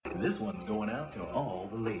And this one's going out to all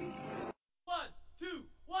the ladies. 1, 2,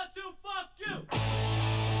 1, 2, fuck you!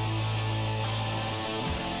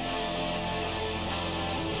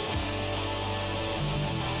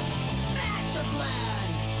 Master Plan!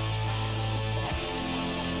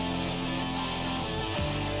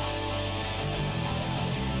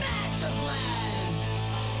 Master Plan!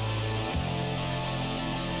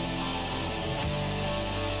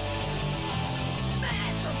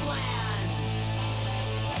 Master Plan!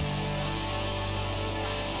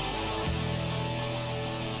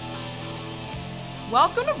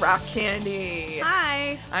 Welcome to Rock Candy.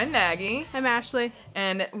 Hi, I'm Maggie, I'm Ashley.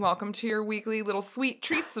 and welcome to your weekly little sweet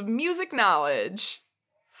treats of music knowledge,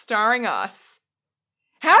 starring us.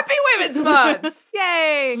 Happy Women's Month!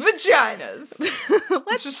 Yay! Vaginas.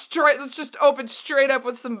 Let's just open straight up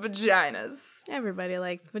with some vaginas, Everybody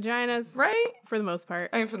likes vaginas, right? for the most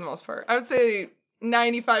part. I mean, for the most part, I would say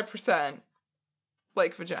 95%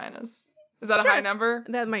 like vaginas. Is that a high number?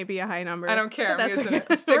 That might be a high number. I don't care. but I'm that's using okay. it.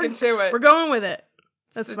 I'm sticking to it. We're going with it.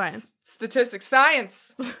 That's It's fine. Statistics,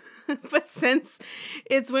 science. But since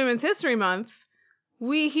it's Women's History Month,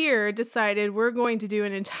 we here decided we're going to do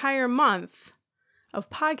an entire month of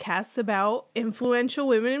podcasts about influential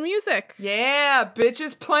women in music. Yeah,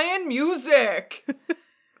 bitches playing music.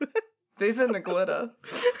 These into glitter.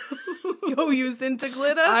 Yo, used into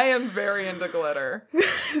glitter? I am very into glitter.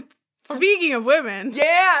 Speaking of women,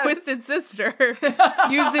 Yeah. Twisted Sister,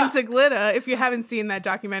 used into glitter. If you haven't seen that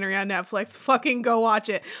documentary on Netflix, fucking go watch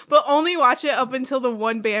it. But only watch it up until the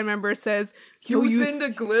one band member says, yo, Who's into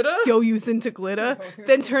glitter? Yo, used into glitter.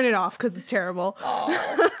 Then turn it off because it's terrible.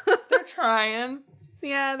 Oh, they're trying.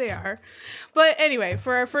 Yeah, they are. But anyway,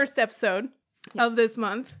 for our first episode of this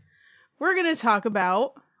month, we're going to talk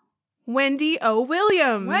about Wendy O.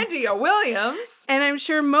 Williams. Wendy O. Williams. And I'm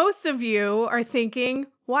sure most of you are thinking,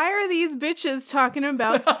 why are these bitches talking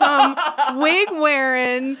about some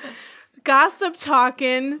wig-wearing,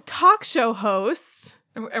 gossip-talking talk show host?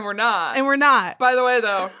 And we're not. And we're not. By the way,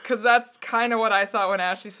 though, because that's kind of what I thought when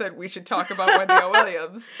Ashley said we should talk about Wendy O.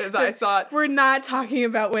 Williams, is I thought... We're not talking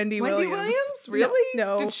about Wendy Wendy Williams. Really?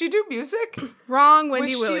 No. Did she do music? Wrong,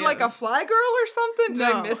 Wendy Was Williams. she like a fly girl or something? Did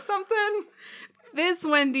I No. miss something? This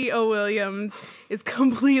Wendy O. Williams is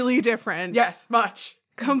completely different. Yes, much.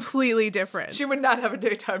 Completely different. She would not have a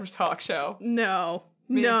daytime talk show. No.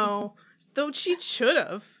 Though she should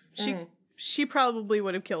have. She probably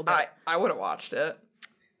would have killed it. I would have watched it.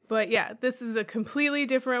 But yeah, this is a completely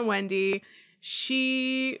different Wendy.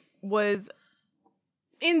 She was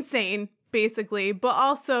insane, basically, but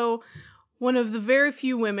also one of the very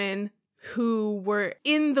few women who were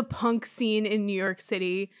in the punk scene in New York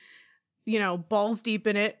City, you know, balls deep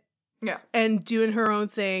in it. Yeah. And doing her own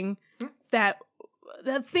thing. That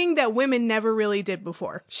thing that women never really did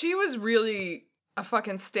before. She was really a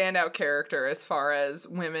fucking standout character as far as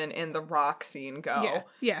women in the rock scene go.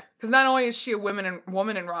 Yeah. Because not only is she a woman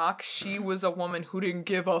in rock, she was a woman who didn't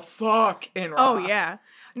give a fuck in rock. Oh, yeah.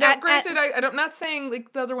 Now, granted, I'm not saying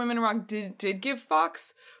like the other women in rock did give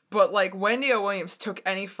fucks, but like Wendy O. Williams took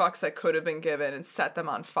any fucks that could have been given and set them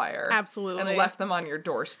on fire. Absolutely. And left them on your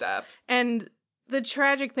doorstep. And the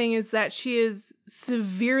tragic thing is that she is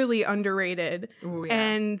severely underrated. Ooh, yeah.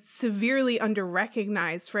 And severely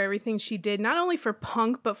underrecognized for everything she did, not only for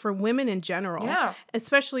punk, but for women in general. Yeah.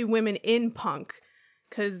 Especially women in punk.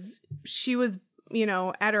 Because she was, you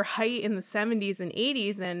know, at her height in the 70s and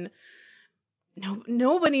 80s, and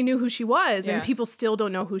nobody knew who she was, and people still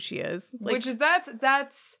don't know who she is. Like, which is,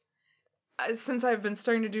 that's since I've been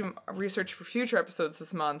starting to do research for future episodes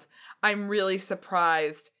this month, I'm really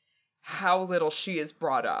surprised how little she is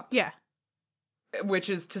brought up. Yeah. Which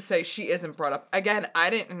is to say she isn't brought up. Again,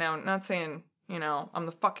 I'm not saying, you know, I'm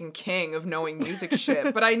the fucking king of knowing music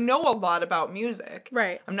shit, but I know a lot about music.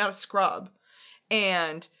 Right. I'm not a scrub.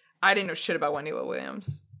 And I didn't know shit about Wendy O.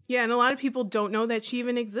 Williams. Yeah, and a lot of people don't know that she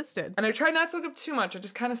even existed. And I tried not to look up too much. I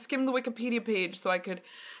just kind of skimmed the Wikipedia page so I could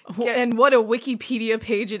get... And what a Wikipedia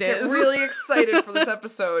page it is. Get really excited for this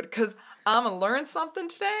episode, because I'm going to learn something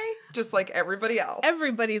today, just like everybody else.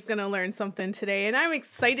 Everybody's going to learn something today, and I'm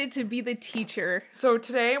excited to be the teacher. So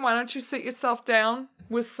today, why don't you sit yourself down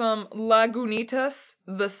with some Lagunitas,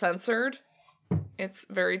 the Censored. It's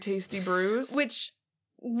very tasty brews. Which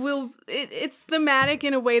it's thematic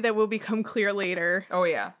in a way that will become clear later. Oh,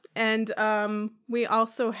 yeah. And we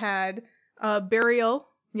also had Burial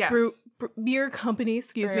Yes. Beer Company,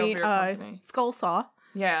 Burial Beer Company. Skullsaw.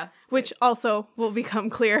 Yeah. Which also will become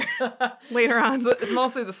clear later on. It's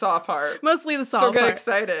mostly the saw part. Mostly the saw so part. So get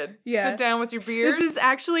excited. Yeah. Sit down with your beers. This is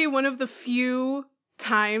actually one of the few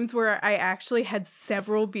times where I actually had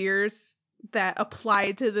several beers that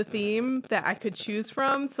applied to the theme that I could choose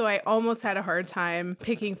from. So I almost had a hard time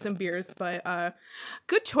picking some beers, but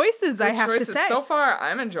good choices, I have to say. So far,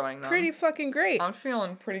 I'm enjoying them. Pretty fucking great. I'm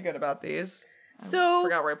feeling pretty good about these. So I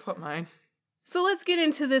forgot where I put mine. So let's get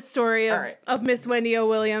into this story of Miss Wendy O.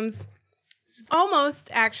 Williams. Almost,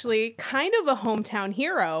 actually, kind of a hometown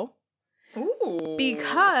hero. Ooh.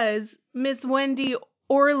 Because Miss Wendy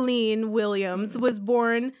Orlean Williams was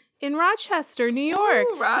born in Rochester, New York.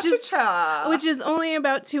 Ooh, Rochester. Which is only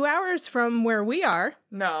about 2 hours from where we are.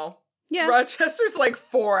 No. Yeah. Rochester's like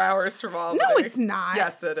 4 hours from Albany. No, it's not.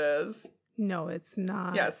 Yes, it is. No, it's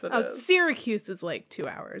not. Yes, it is. Syracuse is like 2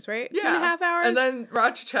 hours, right? Yeah. 2.5 hours? And then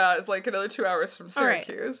Rochester is like another 2 hours from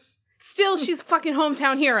Syracuse. Still, she's a fucking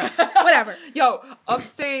hometown hero. Whatever. Yo,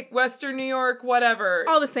 upstate, Western New York, whatever.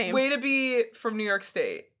 All the same. Way to be from New York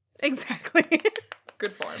State. Exactly.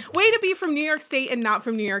 Good form. Way to be from New York State and not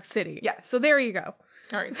from New York City. Yes. So there you go.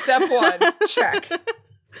 All right, step 1, check.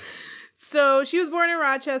 So she was born in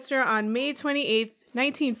Rochester on May 28th,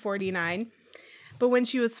 1949. But when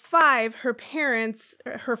she was 5, her parents,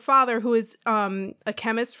 her father, who is a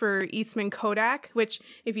chemist for Eastman Kodak, which,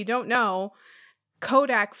 if you don't know,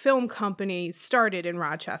 Kodak Film Company started in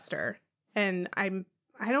Rochester. And I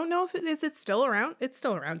don't know if it's still around. It's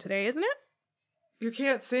still around today, isn't it? You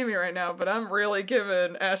can't see me right now, but I'm really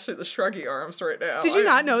giving Ashley the shruggy arms right now. Did you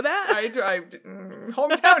not know that?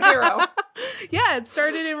 Hometown hero. Yeah, it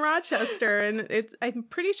started in Rochester, and I'm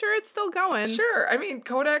pretty sure it's still going. Sure. I mean,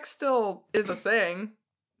 Kodak still is a thing.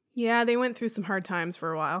 Yeah, they went through some hard times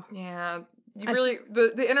for a while. Yeah.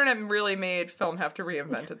 The internet really made film have to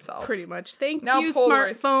reinvent itself. Pretty much. Thank now you,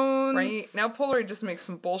 Polaroid, smartphones. Right? Now Polaroid just makes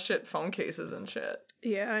some bullshit phone cases and shit.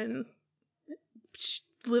 Yeah, and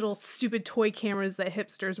little stupid toy cameras that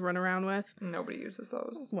hipsters run around with. Nobody uses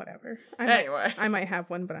those. Whatever. I might have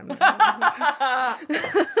one, but I'm not.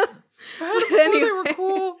 Anyway, they were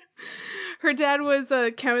cool. Her dad was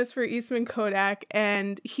a chemist for Eastman Kodak,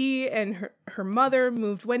 and he and her mother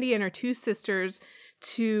moved Wendy and her 2 sisters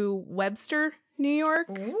to Webster, New York.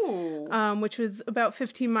 Ooh. Which was about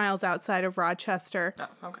 15 miles outside of Rochester. Oh,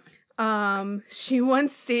 okay. She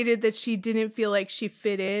once stated that she didn't feel like she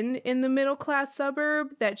fit in the middle-class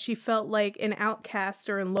suburb, that she felt like an outcast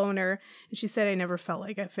or a loner. And she said, I never felt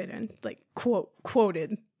like I fit in. Like,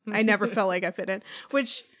 quoted, I never felt like I fit in.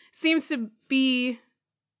 Which seems to be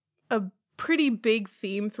a pretty big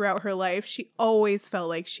theme throughout her life. She always felt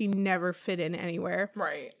like she never fit in anywhere.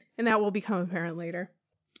 Right. And that will become apparent later.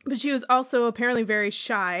 But she was also apparently very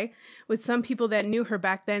shy, with some people that knew her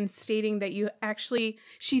back then stating that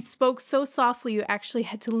she spoke so softly you actually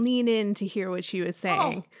had to lean in to hear what she was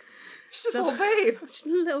saying. Oh, she's just a little babe. She's a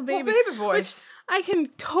little baby. Little baby voice. Which I can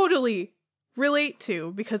totally relate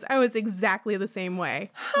to, because I was exactly the same way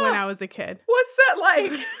when I was a kid. What's that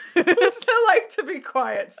like? What's that like to be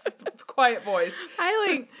quiet voice?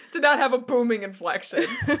 To not have a booming inflection.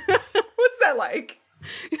 What's that like?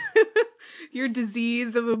 Your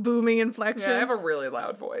disease of a booming inflection. Yeah, I have a really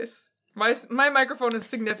loud voice. My microphone is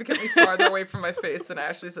significantly farther away from my face than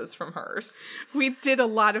Ashley's is from hers. We did a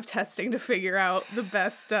lot of testing to figure out the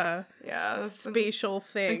best spatial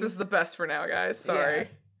thing. I think this is the best for now, guys. Sorry. Yeah.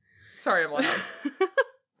 Sorry I'm loud.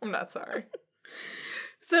 I'm not sorry.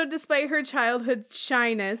 So despite her childhood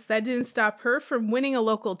shyness, that didn't stop her from winning a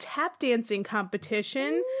local tap dancing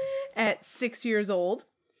competition at 6 years old,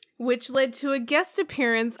 which led to a guest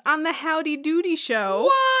appearance on the Howdy Doody Show.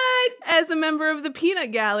 What? As a member of the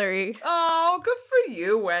Peanut Gallery. Oh, good for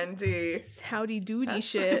you, Wendy. It's Howdy Doody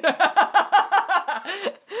shit.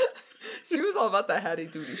 She was all about that Howdy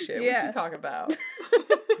Doody shit. Yeah. What you talking about?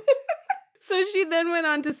 So she then went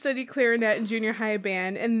on to study clarinet in junior high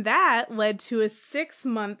band, and that led to a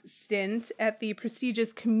 6-month stint at the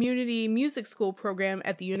prestigious community music school program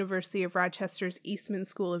at the University of Rochester's Eastman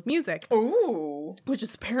School of Music. Ooh. Which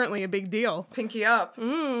is apparently a big deal. Pinky up.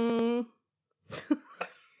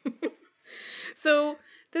 So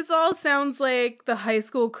this all sounds like the high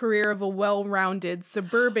school career of a well-rounded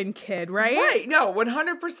suburban kid, right? Right. No,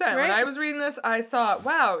 100%. Right? When I was reading this, I thought,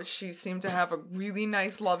 wow, she seemed to have a really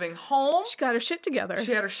nice, loving home. She got her shit together.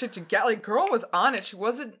 She had her shit together. Like, girl was on it. She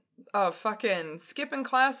wasn't fucking skipping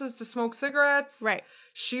classes to smoke cigarettes. Right.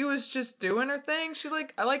 She was just doing her thing.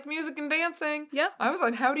 I like music and dancing. Yep. I was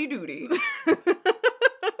on Howdy Doody. And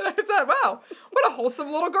I thought, wow, what a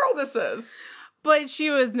wholesome little girl this is. But she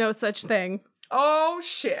was no such thing. Oh,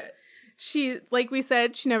 shit. She, like we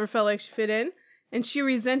said, she never felt like she fit in. And she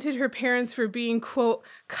resented her parents for being, quote,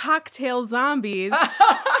 cocktail zombies,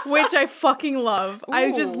 which I fucking love. Ooh.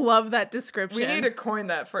 I just love that description. We need to coin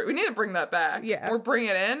that we need to bring that back. Yeah. Or bring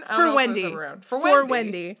it in. For Wendy. For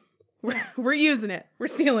Wendy. We're using it. We're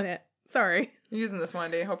stealing it. Sorry. I'm using this,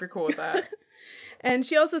 Wendy. Hope you're cool with that. And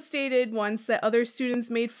she also stated once that other students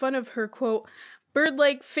made fun of her, quote,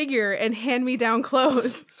 bird-like figure and hand-me-down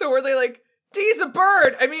clothes. So were they like, Dee's a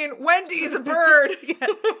bird? I mean, Wendy's a bird. Yeah.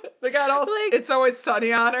 They got all, Like- It's Always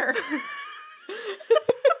Sunny on her.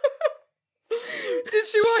 Did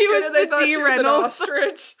she walk She in was and they the thought Dee she was an Reynolds.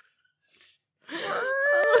 ostrich?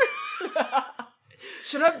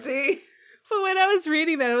 Shut up, Dee. But when I was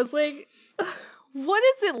reading that, I was like, what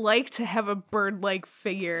is it like to have a bird-like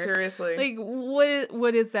figure? Seriously. Like,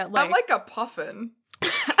 what is that like? I'm like a puffin.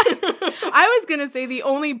 I was gonna say the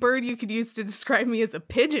only bird you could use to describe me is a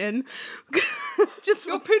pigeon. Just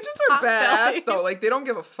Yo, pigeons are pot belly. badass, though. Like, they don't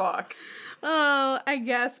give a fuck. Oh, I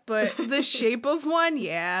guess, but the shape of one,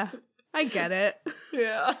 yeah. I get it.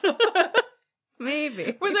 Yeah.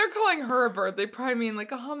 Maybe. When they're calling her a bird, they probably mean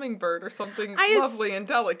like a hummingbird or something I lovely and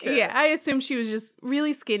delicate. Yeah, I assume she was just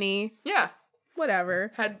really skinny. Yeah.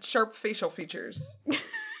 Whatever. Had sharp facial features.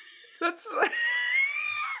 That's what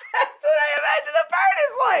I imagine a bird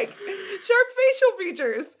is like. Sharp facial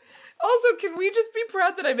features. Also, can we just be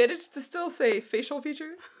proud that I managed to still say facial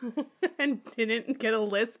features? And didn't get a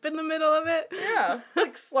lisp in the middle of it? Yeah.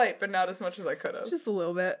 Like slight, but not as much as I could have. Just a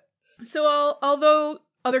little bit. So although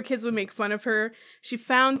other kids would make fun of her, she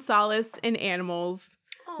found solace in animals,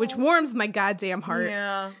 which warms my goddamn heart.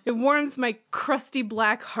 Yeah. It warms my crusty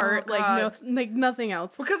black heart God. like nothing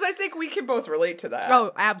else. Because I think we can both relate to that.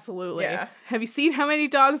 Oh, absolutely. Yeah. Have you seen how many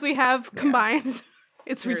dogs we have combined?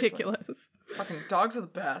 It's Seriously. ridiculous. Fucking dogs are the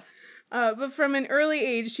best. But from an early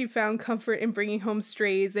age, she found comfort in bringing home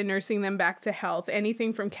strays and nursing them back to health,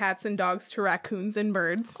 anything from cats and dogs to raccoons and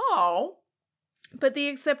birds. Oh. But the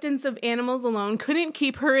acceptance of animals alone couldn't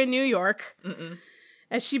keep her in New York.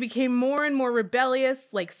 As she became more and more rebellious,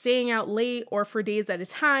 like staying out late or for days at a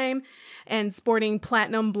time, and sporting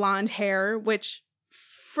platinum blonde hair, which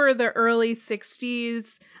for the early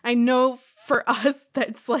 60s, I know for us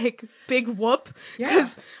that's like big whoop,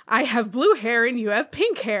 because I have blue hair and you have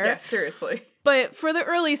pink hair. Yeah, seriously. But for the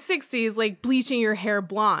early 60s, like bleaching your hair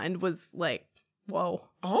blonde was like, whoa.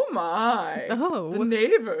 Oh my. Oh. The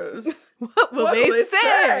neighbors. What will they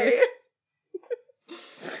say?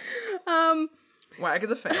 Wag of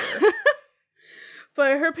the finger.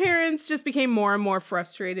 But her parents just became more and more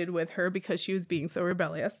frustrated with her because she was being so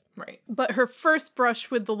rebellious. Right. But her first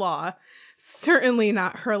brush with the law, certainly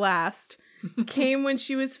not her last, came when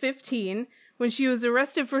she was 15, when she was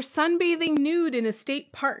arrested for sunbathing nude in a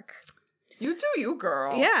state park. You do you,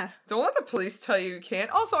 girl. Yeah. Don't let the police tell you you can't.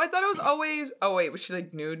 Also, I thought it was always... Oh, wait. Was she,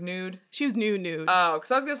 like, nude? She was nude. Oh,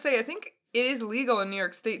 because I was going to say, I think it is legal in New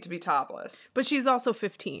York State to be topless. But she's also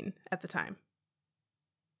 15 at the time.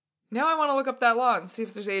 Now I want to look up that law and see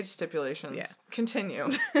if there's age stipulations. Yeah. Continue.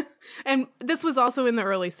 And this was also in the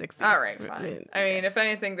early 60s. All right, fine. I mean, if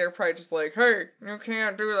anything, they're probably just like, hey, you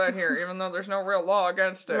can't do that here, even though there's no real law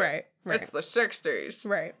against it. Right. It's the 60s.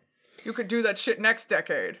 Right. You could do that shit next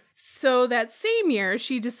decade. So that same year,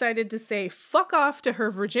 she decided to say fuck off to her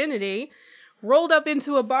virginity, rolled up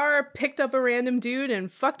into a bar, picked up a random dude, and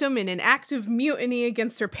fucked him in an act of mutiny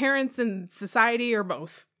against her parents and society, or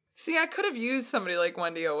both. See, I could have used somebody like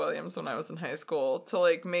Wendy O. Williams when I was in high school to,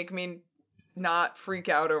 like, make me not freak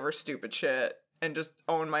out over stupid shit and just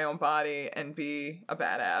own my own body and be a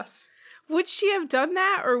badass. Would she have done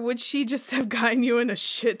that, or would she just have gotten you in a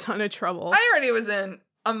shit ton of trouble? I already was in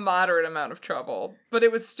a moderate amount of trouble, but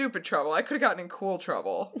it was stupid trouble. I could have gotten in cool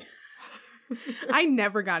trouble. I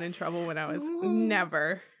never got in trouble when I was...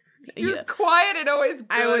 Never. You're quiet and always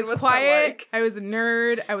good. I was What's quiet. that like? I was a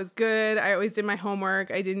nerd. I was good. I always did my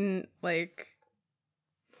homework. I didn't, like,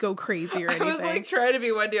 go crazy or anything. I was, like, trying to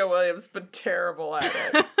be Wendy O. Williams, but terrible at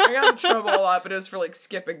it. I got in trouble a lot, but it was for, like,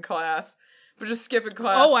 skipping class. But just skipping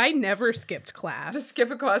class. Oh, I never skipped class. Just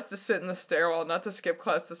skipping class to sit in the stairwell, not to skip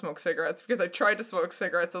class to smoke cigarettes, because I tried to smoke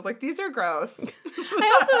cigarettes. I was like, these are gross.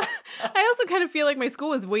 I also kind of feel like my school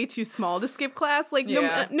was way too small to skip class. Like,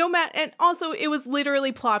 Yeah. no matter, and also it was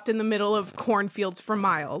literally plopped in the middle of cornfields for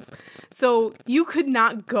miles. So you could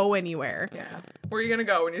not go anywhere. Yeah. Where are you gonna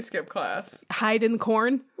go when you skip class? Hide in the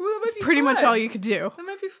corn. Well, that might That's be pretty much fun. all you could do. That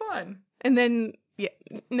might be fun. And then, yeah,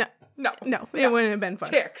 no, it wouldn't have been fun.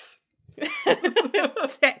 Ticks.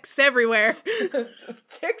 Ticks everywhere. Just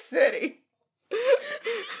Tick City.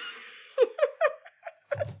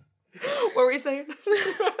 What were you saying?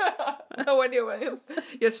 No, Wendy Williams.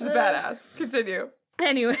 Yes, she's a badass. Continue.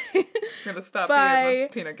 Anyway. I'm gonna stop Bye.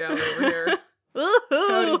 being a peanut gallery over here.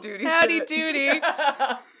 Howdy doody Howdy shit. doody.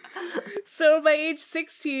 So by age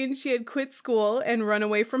 16, she had quit school and run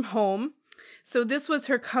away from home. So this was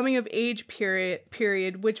her coming of age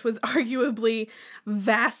period, which was arguably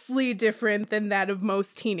vastly different than that of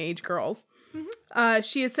most teenage girls.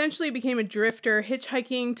 She essentially became a drifter,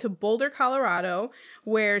 hitchhiking to Boulder, Colorado,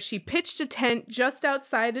 where she pitched a tent just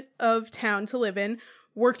outside of town to live in,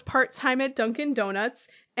 worked part-time at Dunkin' Donuts,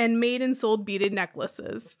 and made and sold beaded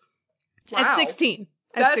necklaces. Wow. At 16.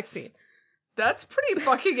 At 16. That's pretty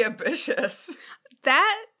fucking ambitious.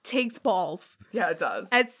 That takes balls. Yeah, it does.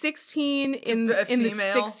 At 16 in the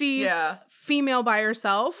 60s, female by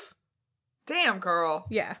herself. Damn, girl.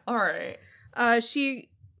 Yeah. All right.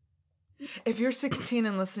 If you're 16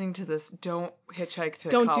 and listening to this, don't hitchhike to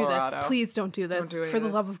Colorado. Don't do this. Please don't do this. For the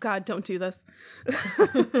love of God, don't do this.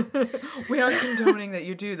 We aren't condoning that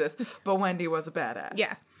you do this, but Wendy was a badass.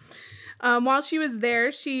 Yeah. While she was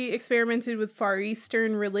there, she experimented with Far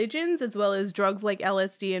Eastern religions as well as drugs like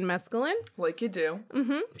LSD and mescaline. Like you do.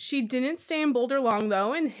 Mm-hmm. She didn't stay in Boulder long,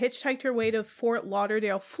 though, and hitchhiked her way to Fort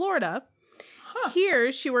Lauderdale, Florida. Huh.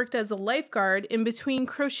 Here, she worked as a lifeguard in between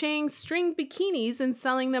crocheting string bikinis and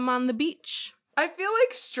selling them on the beach. I feel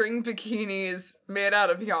like string bikinis made out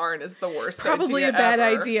of yarn is the worst Probably idea a bad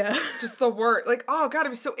ever. idea. Just the worst. Like, oh, God,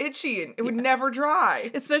 it'd be so itchy and it would never dry.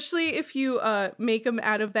 Especially if you make them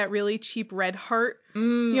out of that really cheap Red Heart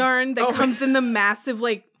yarn that comes in the massive,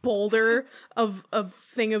 like, boulder of a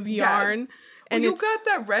thing of yarn. Yes. And you got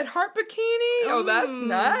that Red Heart bikini? Oh, that's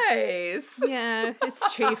nice. Yeah,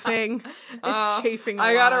 it's chafing. It's chafing a lot.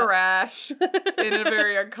 I got a rash in a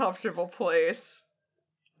very uncomfortable place.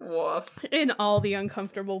 Woof. In all the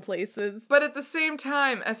uncomfortable places. But at the same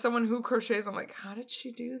time, as someone who crochets, I'm like, how did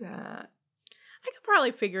she do that? I could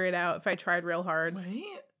probably figure it out if I tried real hard.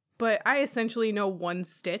 Right? But I essentially know one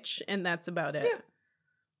stitch, and that's about it. Yeah.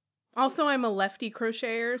 Also, I'm a lefty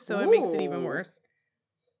crocheter, so it makes it even worse.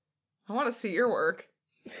 I want to see your work.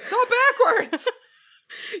 It's all backwards.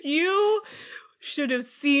 You should have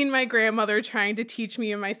seen my grandmother trying to teach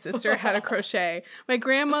me and my sister how to crochet. My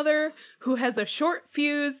grandmother, who has a short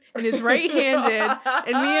fuse and is right-handed,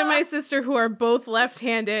 and me and my sister, who are both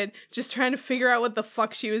left-handed, just trying to figure out what the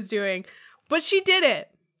fuck she was doing. But she did it.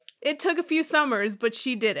 It took a few summers, but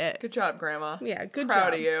she did it. Good job, Grandma. Yeah, good Proud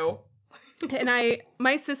job. of you. And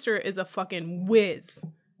my sister is a fucking whiz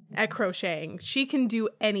at crocheting. She can do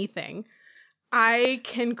anything. I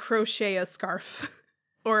can crochet a scarf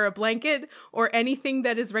or a blanket or anything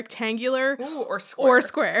that is rectangular. Ooh, or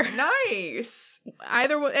square. Nice.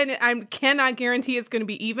 Either one, and I cannot guarantee it's going to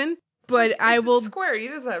be even, but I will. It's square. You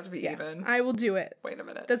doesn't have to be even. I will do it. Wait a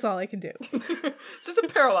minute. That's all I can do. Just a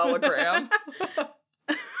parallelogram.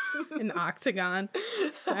 An octagon.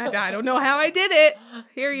 I don't know how I did it.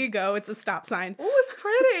 Here you go. It's a stop sign. Oh, it's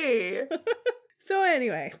pretty. So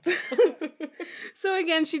anyway. So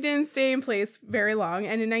again, she didn't stay in place very long.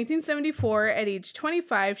 And in 1974, at age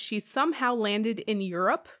 25, she somehow landed in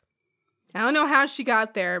Europe. I don't know how she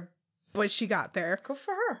got there, but she got there. Good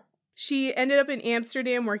for her. She ended up in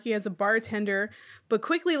Amsterdam working as a bartender, but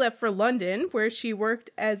quickly left for London, where she worked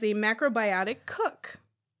as a macrobiotic cook.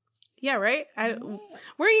 Yeah, right?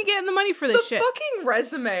 Where are you getting the money for this shit? The fucking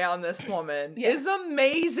resume on this woman is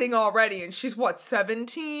amazing already. And she's what,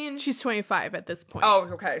 17? She's 25 at this point. Oh,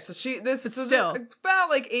 okay. So this is still about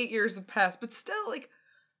like 8 years have passed, but still like,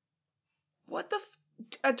 what the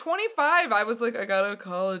at 25, I was like, I got out of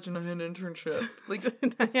college and I had an internship. Like,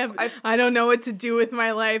 I don't know what to do with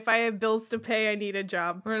my life. I have bills to pay. I need a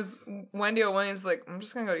job. Whereas Wendy O is like, I'm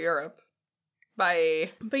just gonna go to Europe. Bye.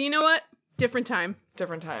 But you know what? Different time.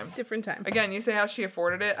 Again, you say how she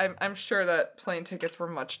afforded it. I'm sure that plane tickets were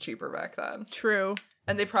much cheaper back then. True.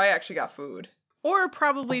 And they probably actually got food. Or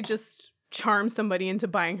probably just charm somebody into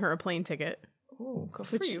buying her a plane ticket. Ooh, good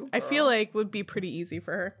for you, girl. I feel like would be pretty easy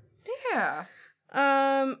for her. Yeah.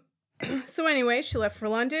 So anyway, she left for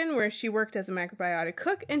London, where she worked as a macrobiotic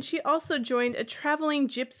cook, and she also joined a traveling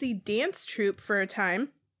gypsy dance troupe for a time,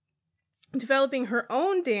 developing her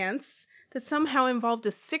own dance that somehow involved a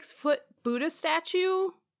 6-foot Buddha statue.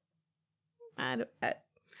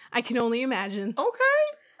 I can only imagine.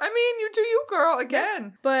 Okay. I mean, you do you, girl, again. Yeah.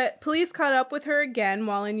 But police caught up with her again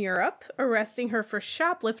while in Europe, arresting her for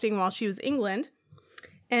shoplifting while she was in England.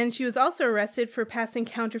 And she was also arrested for passing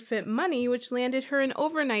counterfeit money, which landed her an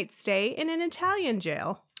overnight stay in an Italian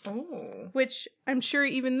jail. Oh. Which I'm sure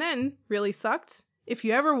even then really sucked. If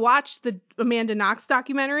you ever watched the Amanda Knox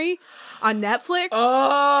documentary on Netflix,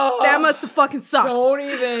 that must have fucking sucked. Don't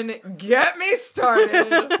even get me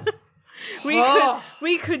started.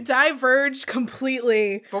 We could diverge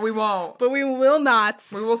completely. But we won't. But we will not.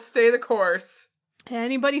 We will stay the course.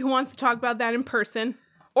 Anybody who wants to talk about that in person,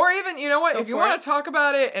 Or even, you know what? Go If you for want it. to talk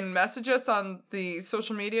about it and message us on the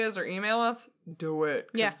social medias or email us, do it.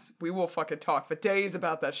 Yeah. Because we will fucking talk for days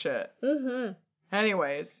about that shit. Mm-hmm.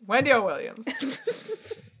 Anyways, Wendy O.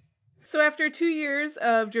 Williams. So after 2 years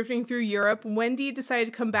of drifting through Europe, Wendy decided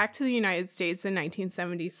to come back to the United States in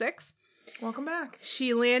 1976. Welcome back.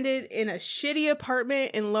 She landed in a shitty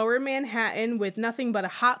apartment in Lower Manhattan with nothing but a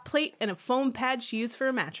hot plate and a foam pad she used for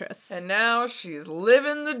a mattress. And now she's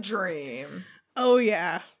living the dream. Oh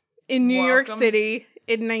yeah. In New York Welcome. City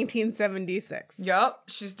in 1976. Yup,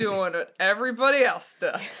 she's doing what everybody else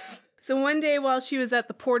does. So one day while she was at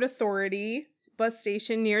the Port Authority bus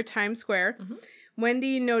station near Times Square,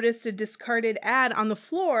 Wendy noticed a discarded ad on the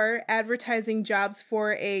floor advertising jobs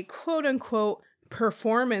for a quote-unquote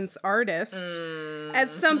performance artist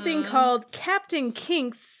at something called Captain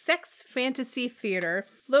Kink's Sex Fantasy Theater,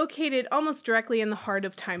 located almost directly in the heart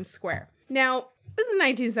of Times Square. Now, this is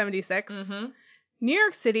 1976. New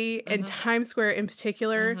York City and Times Square in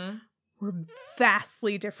particular were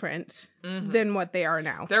vastly different than what they are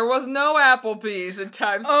now. There was no Applebee's in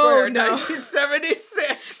Times Oh, Square in no.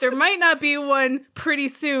 1976. There might not be one pretty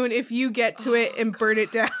soon if you get to it and burn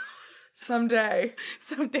it down. Someday.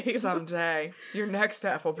 Someday. Someday. Your next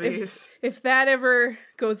Applebee's. If that ever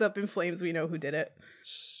goes up in flames, we know who did it.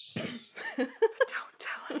 But don't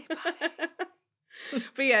tell anybody.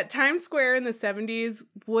 But yeah, Times Square in the 70s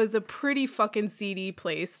was a pretty fucking seedy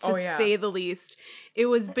place, to say the least. It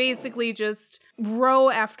was basically just row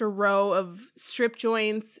after row of strip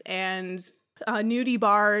joints and nudie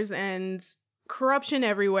bars and corruption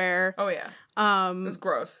everywhere. Oh yeah. It was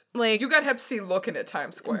gross. Like, you got Hep C looking at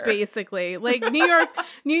Times Square. Basically. Like New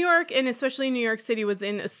York and especially New York City was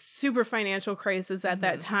in a super financial crisis at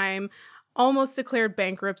that time. Almost declared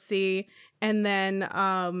bankruptcy, and then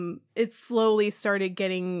it slowly started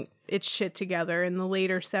getting its shit together in the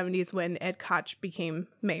later 70s when Ed Koch became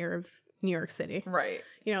mayor of New York City. Right.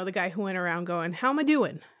 You know, the guy who went around going, "How am I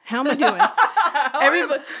doing? How am I doing?"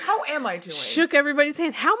 How am I doing? Shook everybody's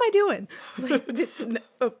hand. "How am I doing?" Like,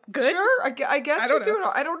 good? Sure, I guess you're don't doing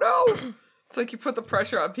it. I don't know. It's like you put the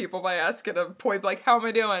pressure on people by asking a point like, how am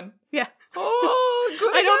I doing? Yeah. Oh,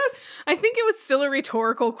 good, I guess. I think it was still a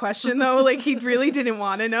rhetorical question, though. Like, he really didn't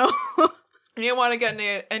want to know. You didn't want to get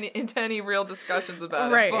into any real discussions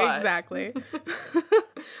about right, it. Right, exactly.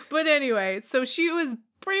 But anyway, so she was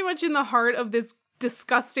pretty much in the heart of this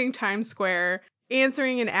disgusting Times Square,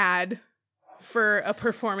 answering an ad for a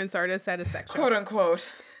performance artist at a sex shop. Quote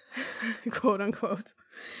unquote. Quote unquote.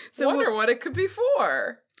 So wonder what it could be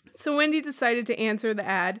for. So Wendy decided to answer the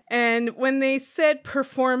ad, and when they said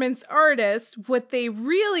performance artist, what they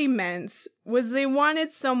really meant was they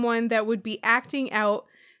wanted someone that would be acting out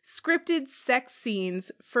scripted sex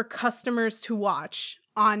scenes for customers to watch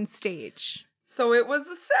on stage. So it was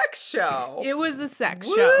a sex show. It was a sex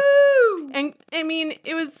Woo! show. And I mean,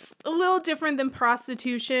 it was a little different than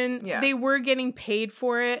prostitution. Yeah. They were getting paid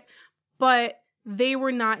for it, but they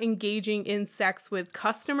were not engaging in sex with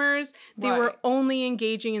customers. They were only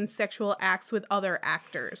engaging in sexual acts with other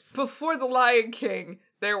actors. Before The Lion King,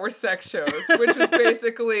 there were sex shows, which was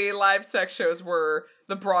basically live sex shows were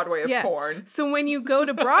the Broadway of porn. So when you go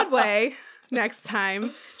to Broadway next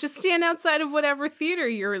time, just stand outside of whatever theater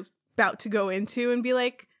you're about to go into and be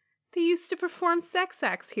like, they used to perform sex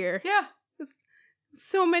acts here. Yeah.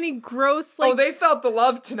 So many gross, like... Oh, they felt the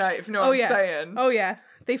love tonight, if you know what I'm saying. Oh, yeah.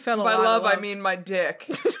 They felt a lot By love, of love. I mean my dick.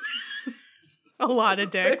 A lot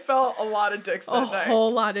of dicks. They felt a lot of dicks that night. A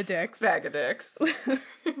whole lot of dicks. Bag of dicks.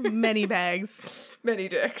 Many bags. Many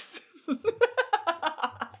dicks.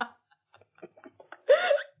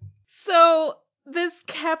 So, this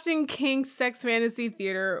Captain Kink Sex Fantasy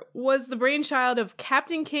Theater was the brainchild of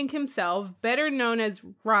Captain Kink himself, better known as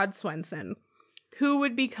Rod Swenson, who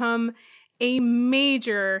would become a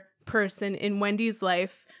major person in Wendy's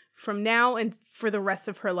life from now and for the rest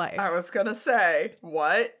of her life. I was gonna say,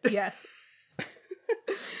 what? Yeah.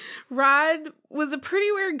 Rod was a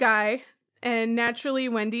pretty weird guy, and naturally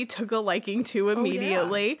Wendy took a liking to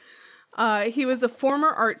immediately. He was a former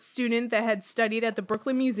art student that had studied at the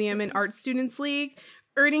Brooklyn Museum and Art Students League,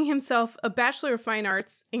 earning himself a Bachelor of Fine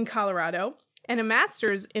Arts in Colorado and a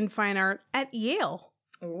Master's in Fine Art at Yale,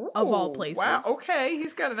 of all places. Wow, okay.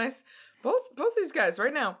 He's got a nice... Both these guys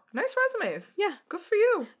right now. Nice resumes. Yeah. Good for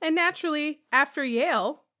you. And naturally, after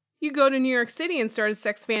Yale, you go to New York City and start a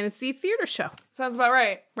sex fantasy theater show. Sounds about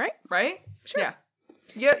right. Right? Right? Sure.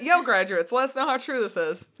 Yeah. Yale graduates, let us know how true this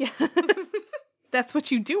is. Yeah. That's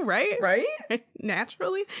what you do, right? Right?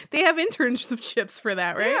 Naturally. They have internships for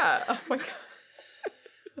that, right? Yeah. Oh my God.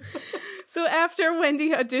 So after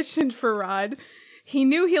Wendy auditioned for Rod, he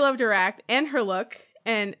knew he loved her act and her look,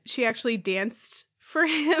 and she actually danced for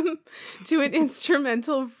him to an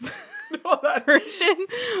instrumental version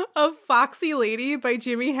of Foxy Lady by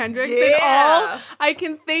Jimi Hendrix, and all I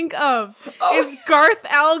can think of is Garth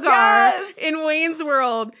Algar in Wayne's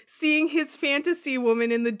World seeing his fantasy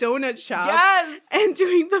woman in the donut shop and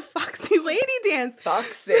doing the Foxy Lady dance.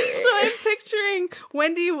 Foxy. So I'm picturing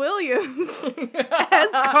Wendy Williams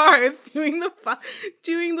as Garth doing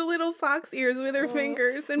the little fox ears with her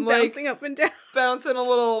fingers and bouncing up and down. Bouncing a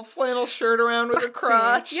little flannel shirt around with her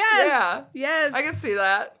crotch. Yes. Yes. I can see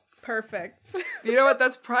that. Perfect. You know what?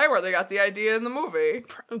 That's probably where they got the idea in the movie.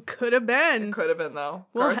 Could have been. It could have been, though.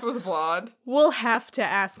 Garth was blonde. We'll have to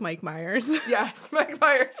ask Mike Myers. Yes, Mike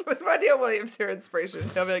Myers was Wendy O. Williams here inspiration.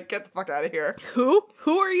 He'll be like, get the fuck out of here. Who?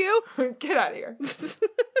 Who are you? Get out of here.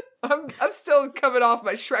 I'm still coming off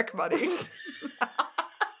my Shrek money.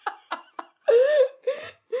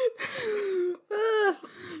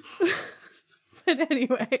 But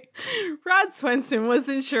anyway, Rod Swenson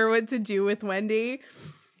wasn't sure what to do with Wendy.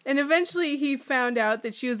 And eventually he found out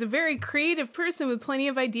that she was a very creative person with plenty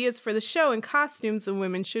of ideas for the show and costumes the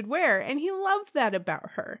women should wear. And he loved that about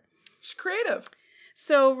her. She's creative.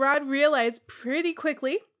 So Rod realized pretty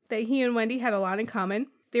quickly that he and Wendy had a lot in common.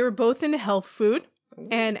 They were both into health food. Ooh.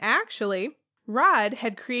 And actually, Rod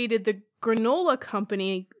had created the granola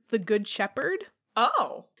company, The Good Shepherd.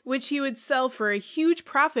 Oh. Which he would sell for a huge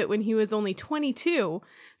profit when he was only 22.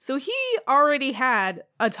 So he already had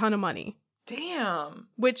a ton of money. Damn.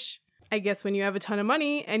 Which, I guess when you have a ton of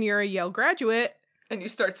money and you're a Yale graduate... And you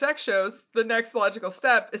start sex shows, the next logical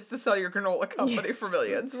step is to sell your granola company for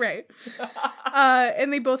millions. Right.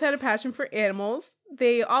 And they both had a passion for animals.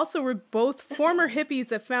 They also were both former hippies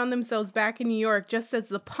that found themselves back in New York just as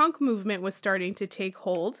the punk movement was starting to take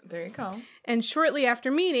hold. There you go. And shortly after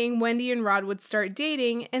meeting, Wendy and Rod would start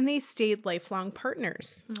dating, and they stayed lifelong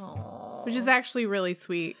partners. Aww. Which is actually really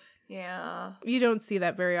sweet. Yeah. You don't see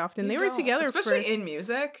that very often. They were together especially in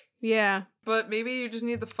music. Yeah. But maybe you just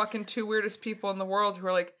need the fucking two weirdest people in the world who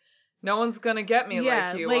are like, no one's gonna get me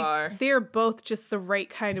like you are. They're both just the right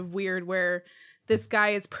kind of weird where this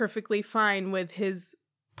guy is perfectly fine with his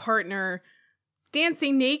partner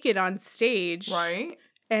dancing naked on stage. Right.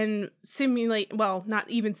 And not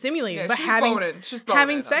even simulating, but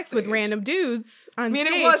having sex with random dudes on stage.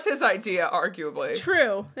 I mean, it was his idea, arguably.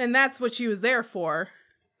 True. And that's what she was there for.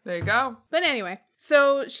 There you go. But anyway,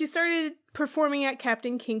 so she started performing at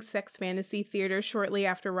Captain King's Sex Fantasy Theater shortly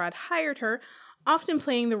after Rod hired her, often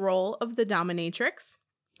playing the role of the dominatrix,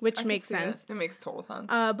 which makes sense. It makes total sense.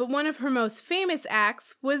 But one of her most famous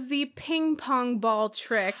acts was the ping pong ball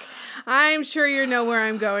trick. I'm sure you know where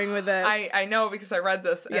I'm going with this. I know because I read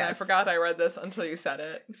this, and I forgot I read this until you said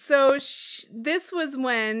it. So this was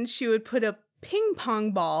when she would put a ping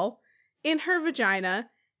pong ball in her vagina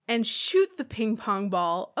and shoot the ping pong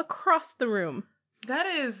ball across the room. That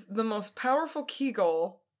is the most powerful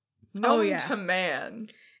Kegel known to man.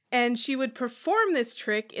 And she would perform this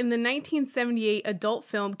trick in the 1978 adult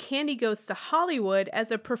film Candy Goes to Hollywood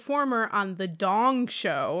as a performer on The Dong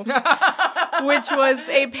Show, which was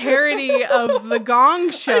a parody of The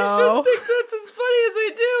Gong Show. I shouldn't think that's as funny as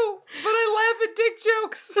I do, but I laugh at dick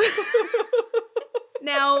jokes.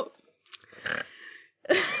 Now,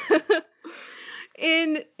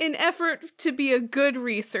 in an effort to be a good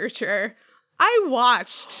researcher, I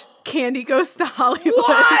watched Candy Goes to Hollywood.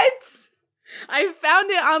 What? I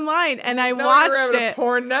found it online and I watched you were having it. A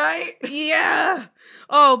porn night? Yeah.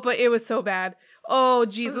 Oh, but it was so bad. Oh,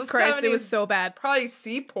 Jesus Christ, it was so bad. Probably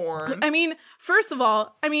C porn. I mean, first of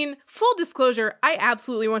all, full disclosure, I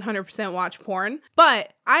absolutely 100% watch porn,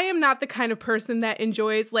 but I am not the kind of person that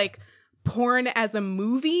enjoys, porn as a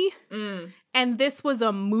movie. And this was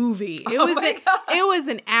a movie. It was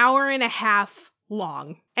an hour and a half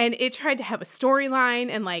long. And it tried to have a storyline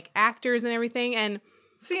and, actors and everything, and...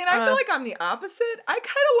 See, and I feel like I'm the opposite. I kind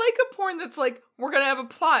of like a porn that's we're going to have a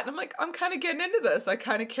plot. And I'm like, I'm kind of getting into this. I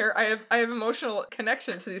kind of care. I have emotional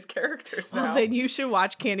connection to these characters now. Well, then you should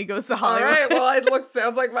watch Candy Goes to Hollywood. All right, well,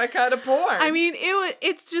 sounds like my kind of porn.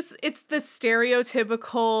 It's the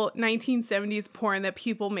stereotypical 1970s porn that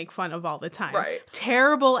people make fun of all the time. Right.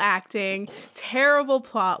 Terrible acting, terrible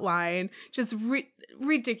plot line, just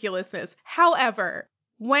ridiculousness. However,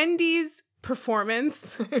 Wendy's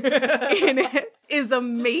performance in it is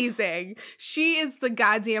amazing. She is the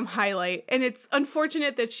goddamn highlight, and it's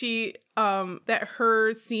unfortunate that that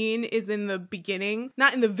her scene is in the beginning,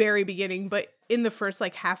 not in the very beginning, but in the first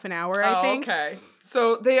like half an hour, I think. Okay.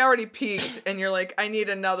 So they already peaked, and you're like, I need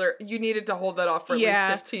another. You needed to hold that off for at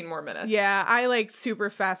least 15 more minutes. Yeah, I like super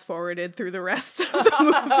fast forwarded through the rest of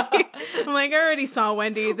the movie. I'm like, I already saw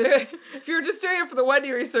Wendy. This is... If you were just doing it for the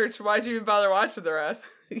Wendy research, why'd you even bother watching the rest?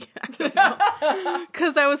 Yeah, I don't know.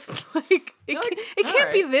 Because I was like, it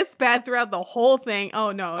can't be this bad throughout the whole thing.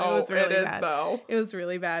 Oh no, it was really bad. It is though. It was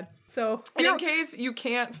really bad. So, and in case you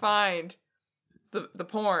can't find the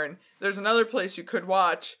porn, there's another place you could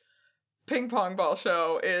watch. Ping Pong Ball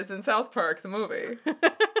Show is in South Park, the movie. When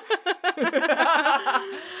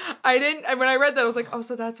I read that, I was like, oh,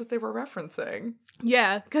 so that's what they were referencing.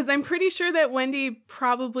 Yeah, because I'm pretty sure that Wendy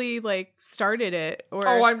probably, like, started it. Or,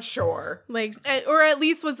 oh, I'm sure. Like, or at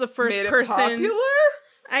least was the first Made it person. popular?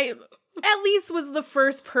 At least was the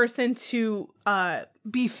first person to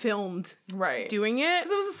be filmed doing it.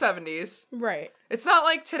 Because it was the 70s. Right. It's not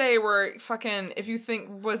like today where fucking, if you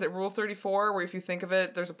think, was it Rule 34, where if you think of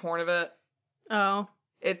it, there's a porn of it? Oh.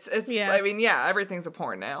 It's I mean, yeah, everything's a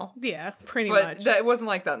porn now. Yeah, pretty much. But it wasn't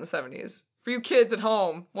like that in the 70s. For you kids at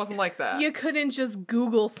home, wasn't like that. You couldn't just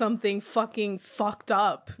Google something fucking fucked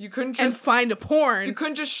up. You couldn't just... And find a porn. You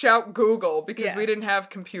couldn't just shout Google because we didn't have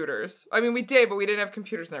computers. I mean, we did, but we didn't have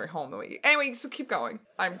computers in every home. Anyway, so keep going.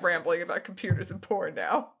 I'm rambling about computers and porn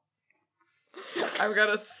now. I've got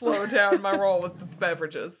to slow down my roll with the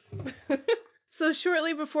beverages. So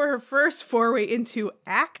shortly before her first foray into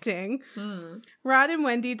acting, Rod and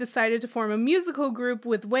Wendy decided to form a musical group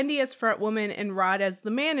with Wendy as frontwoman and Rod as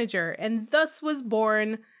the manager, and thus was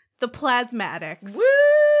born the Plasmatics.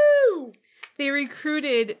 Woo! They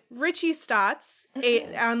recruited Richie Stotts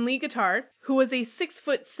on lead guitar, who was a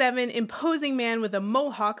 6'7" imposing man with a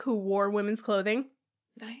mohawk who wore women's clothing.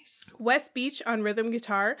 Nice. Wes Beach on rhythm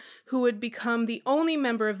guitar, who would become the only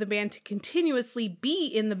member of the band to continuously be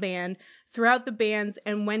in the band throughout the band's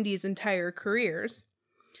and Wendy's entire careers.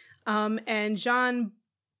 And Jean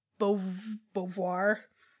Beauvoir.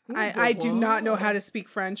 I do not know how to speak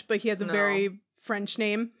French, but he has a very French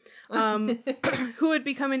name. Who would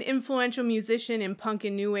become an influential musician in punk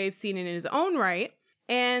and new wave scene in his own right.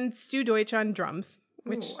 And Stu Deutsch on drums.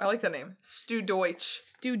 Which I like that name. Stu Deutsch.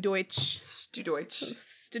 Stu Deutsch. Stu Deutsch.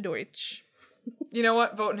 Stu Deutsch. You know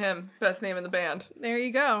what? Voting him. Best name in the band. There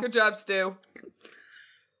you go. Good job, Stu.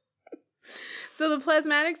 So the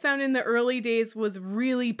Plasmatic sound in the early days was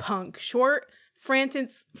really punk. Short,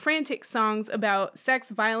 frantic songs about sex,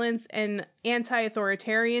 violence, and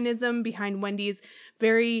anti-authoritarianism behind Wendy's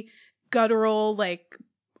very guttural, like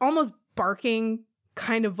almost barking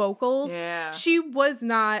kind of vocals. Yeah. She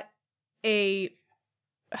wasn't a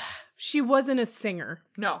singer.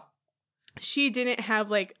 No. She didn't have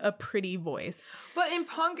like a pretty voice. But in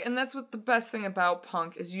punk, and that's what the best thing about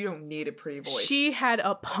punk is, you don't need a pretty voice. She had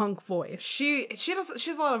a punk voice. She has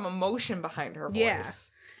a lot of emotion behind her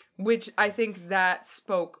voice. Which I think that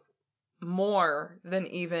spoke more than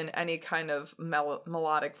even any kind of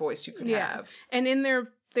melodic voice you could have. And in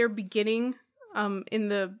their beginning, in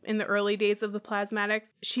the early days of the Plasmatics,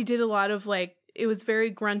 she did a lot of like, it was very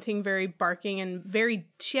grunting, very barking, and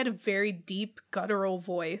she had a very deep guttural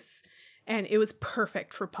voice. And it was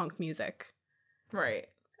perfect for punk music. Right.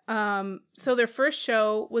 So their first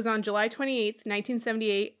show was on July 28th,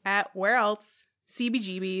 1978 at where else?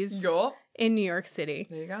 CBGB's in New York City.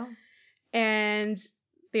 There you go. And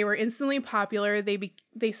they were instantly popular.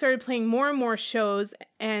 They started playing more and more shows,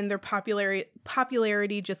 and their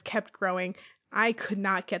popularity just kept growing. I could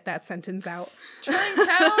not get that sentence out. Trying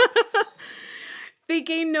counts. They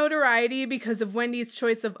gained notoriety because of Wendy's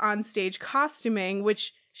choice of onstage costuming,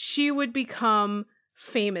 which she would become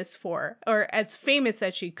famous for, or as famous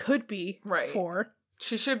as she could be for.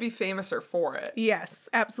 She should be famouser for it. Yes,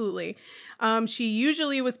 absolutely. She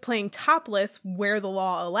usually was playing topless where the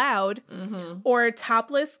law allowed, or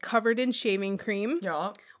topless covered in shaving cream,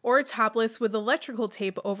 or topless with electrical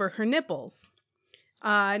tape over her nipples.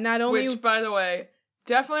 Which, by the way,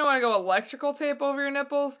 definitely want to go electrical tape over your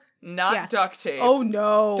nipples, not duct tape. Oh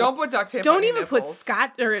no! Don't put duct tape. on your nipples. Don't even put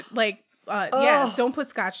scotch or like. Don't put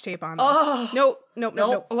scotch tape on them. Nope.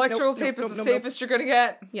 Electrical tape is the safest you're gonna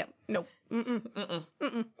get. Yep. Nope.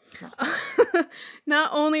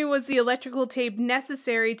 Not only was the electrical tape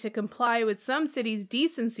necessary to comply with some cities'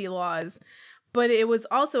 decency laws, but it was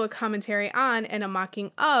also a commentary on and a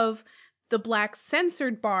mocking of the black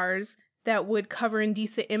censored bars that would cover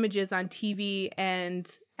indecent images on TV and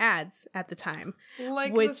ads at the time.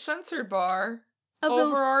 Like the censored bar.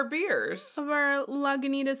 Over our beers. Of our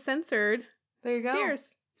Lagunitas Censored. There you go.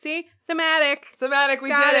 Beers. See? Thematic. We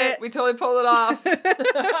did it. We totally pulled it off.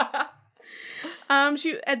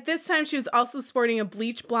 At this time, she was also sporting a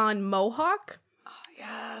bleach blonde mohawk.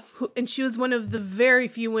 Yes. And she was one of the very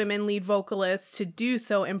few women lead vocalists to do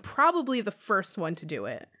so, and probably the first one to do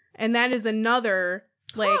it. And that is another,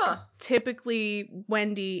 like, typically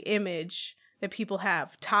Wendy image that people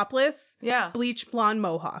have. Topless, bleach blonde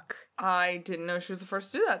mohawk. I didn't know she was the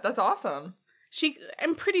first to do that. That's awesome.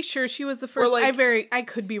 I'm pretty sure she was the first. Or, like, I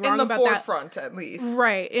could be wrong about that. In the forefront, at least.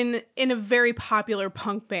 Right. In a very popular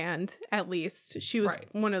punk band, at least. She was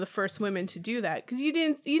one of the first women to do that. Because you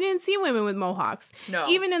didn't see women with mohawks. No.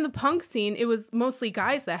 Even in the punk scene, it was mostly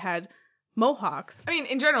guys that had mohawks. I mean,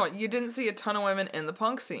 in general, you didn't see a ton of women in the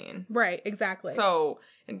punk scene. Right, exactly. So,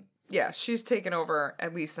 she's taken over,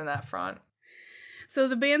 at least in that front. So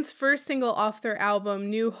the band's first single off their album,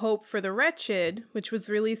 New Hope for the Wretched, which was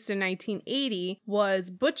released in 1980, was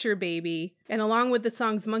Butcher Baby, and along with the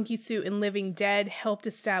songs Monkey Suit and Living Dead, helped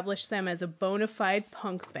establish them as a bona fide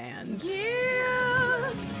punk band.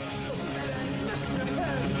 Yeah!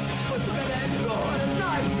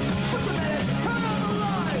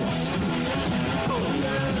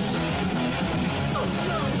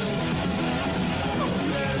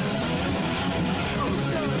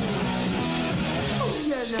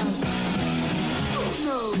 Yeah, no. Oh,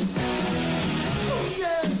 no. Oh,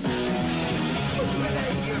 yeah. What's your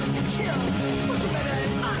better years to kill? What's your better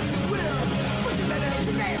honor your will? What's your better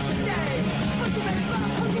today is the day? What's your better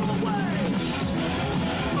love pull you away?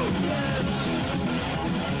 Oh, yeah.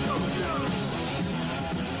 Oh, no.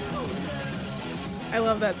 Oh, yeah. I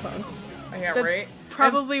love that song. Yeah, That's right?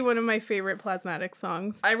 probably one of my favorite Plasmatic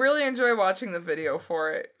songs. I really enjoy watching the video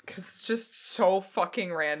for it, because it's just so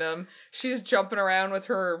fucking random. She's jumping around with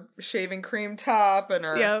her shaving cream top and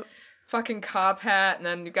her fucking cop hat, and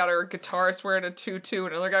then you got her guitarist wearing a tutu,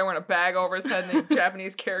 and another guy wearing a bag over his head, and the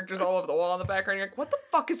Japanese characters all over the wall in the background. You're like, what the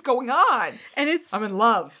fuck is going on? And I'm in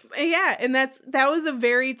love. Yeah, and that was a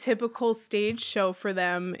very typical stage show for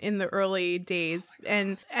them in the early days.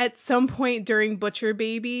 And at some point during Butcher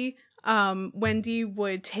Baby, Wendy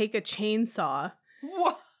would take a chainsaw.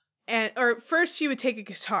 What? Or first she would take a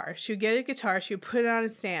guitar. She would get a guitar, she would put it on a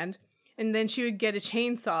stand, and then she would get a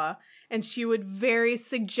chainsaw, and she would very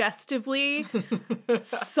suggestively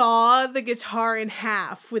saw the guitar in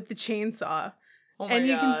half with the chainsaw. Oh my and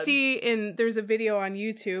you God. can see there's a video on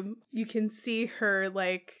YouTube, you can see her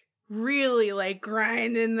like really like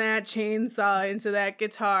grinding that chainsaw into that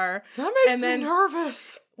guitar. That makes me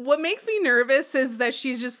nervous. What makes me nervous is that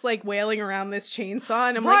she's just like wailing around this chainsaw,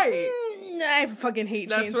 and I'm like, I fucking hate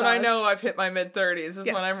chainsaws. That's when I know I've hit my mid-30s, is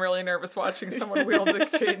when I'm really nervous watching someone wield a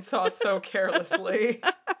chainsaw so carelessly.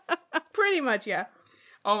 Pretty much, yeah.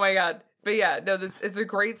 Oh my God. But yeah, no, it's a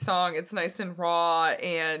great song. It's nice and raw,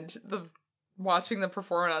 and watching the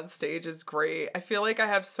performance on stage is great. I feel like I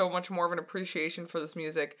have so much more of an appreciation for this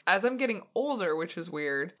music as I'm getting older, which is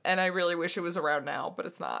weird, and I really wish it was around now, but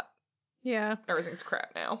it's not. Yeah. Everything's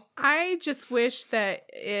crap now. I just wish that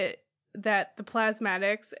the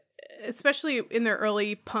Plasmatics, especially in their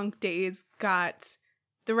early punk days, got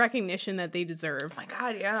the recognition that they deserve. Oh my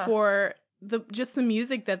God, yeah. For the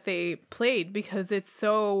music that they played, because it's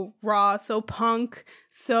so raw, so punk,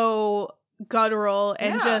 so guttural,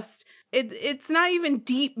 and just it's not even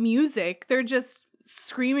deep music. They're just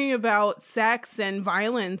screaming about sex and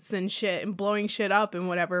violence and shit and blowing shit up and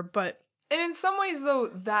whatever, but and in some ways, though,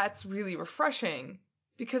 that's really refreshing,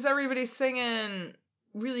 because everybody's singing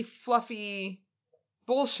really fluffy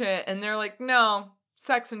bullshit, and they're like, no,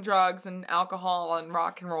 sex and drugs and alcohol and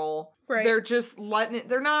rock and roll. Right. They're just letting it,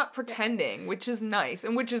 they're not pretending, which is nice,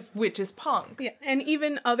 and which is punk. Yeah, and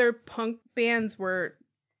even other punk bands were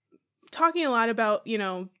talking a lot about,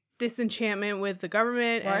 disenchantment with the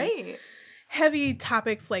government and heavy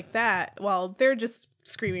topics like that, while they're just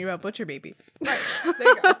screaming about butcher babies. Right, there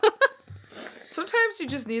you go. Sometimes you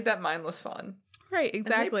just need that mindless fun. Right,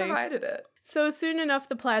 exactly. And they provided it. So soon enough,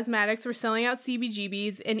 the Plasmatics were selling out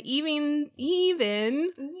CBGBs and even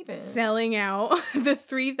selling out the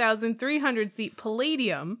 3,300-seat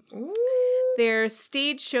Palladium. Ooh. Their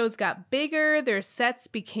stage shows got bigger, their sets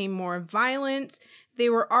became more violent. They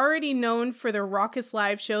were already known for their raucous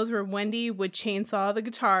live shows where Wendy would chainsaw the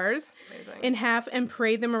guitars in half and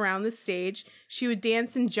parade them around the stage. She would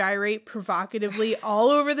dance and gyrate provocatively all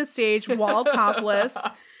over the stage while topless.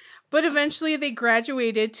 But eventually they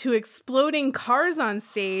graduated to exploding cars on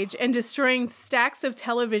stage and destroying stacks of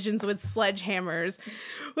televisions with sledgehammers,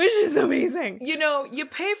 which is amazing. You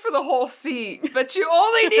pay for the whole seat, but you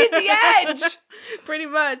only need the edge! Pretty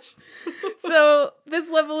much. So this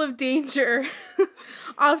level of danger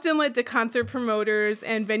often led to concert promoters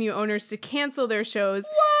and venue owners to cancel their shows.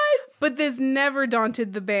 What? But this never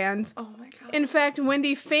daunted the band. Oh my God. In fact,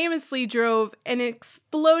 Wendy famously drove an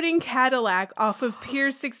exploding Cadillac off of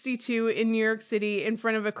Pier 62 in New York City in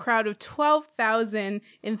front of a crowd of 12,000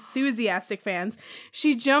 enthusiastic fans.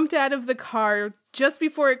 She jumped out of the car just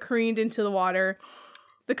before it careened into the water.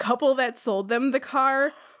 The couple that sold them the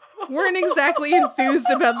car weren't exactly enthused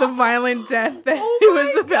about the violent death that it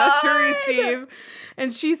was about to receive.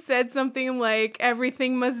 And she said something like,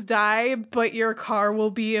 everything must die, but your car will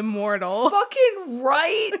be immortal. Fucking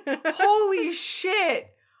right. Holy shit.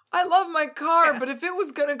 I love my car, Yeah. but if it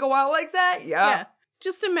was gonna go out like that, yeah.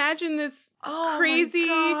 Just imagine this Oh crazy,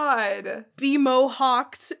 my God.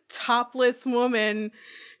 be-mohawked, topless woman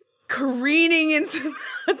careening into the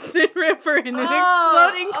Hudson River in an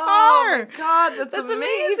exploding car. Oh my God, that's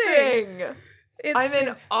amazing. amazing. It's I'm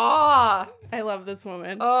in awe. I love this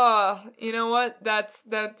woman. Oh, you know what? That's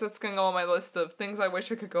gonna go on my list of things I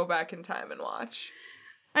wish I could go back in time and watch.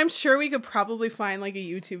 I'm sure we could probably find like a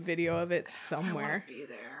YouTube video of it I somewhere. want to be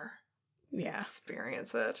there. Yeah.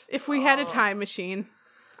 Experience it. If we had a time machine,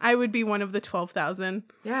 I would be one of the 12,000.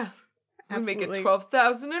 Yeah. We make it Absolutely.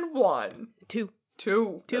 12,00001. Two.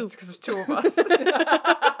 Two. Two. That's because there's two of us.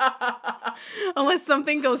 Unless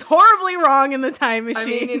something goes horribly wrong in the time machine. I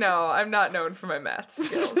mean, you know, I'm not known for my math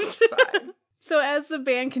skills. It's fine. So as the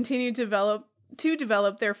band continued to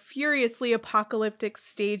develop their furiously apocalyptic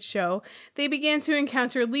stage show, they began to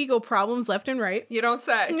encounter legal problems left and right. You don't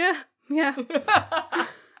say. Yeah.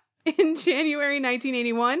 In January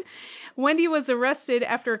 1981, Wendy was arrested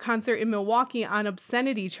after a concert in Milwaukee on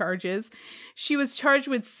obscenity charges. She was charged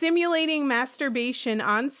with simulating masturbation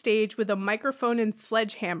on stage with a microphone and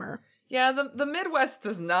sledgehammer. Yeah, the Midwest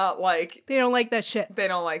does not like... They don't like that shit. They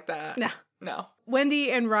don't like that. No.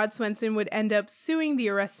 Wendy and Rod Swenson would end up suing the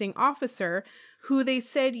arresting officer, who they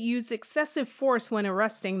said used excessive force when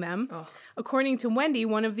arresting them. Ugh. According to Wendy,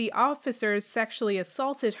 one of the officers sexually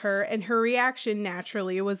assaulted her, and her reaction,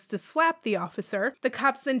 naturally, was to slap the officer. The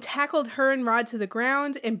cops then tackled her and Rod to the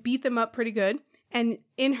ground and beat them up pretty good. And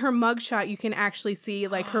in her mugshot, you can actually see,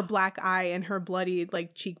 like, her black eye and her bloody,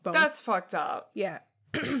 like, cheekbone. That's fucked up. Yeah.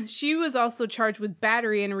 She was also charged with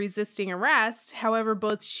battery and resisting arrest. However,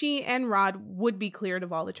 both she and Rod would be cleared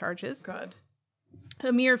of all the charges. Good.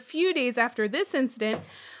 A mere few days after this incident,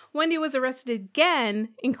 Wendy was arrested again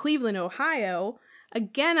in Cleveland, Ohio,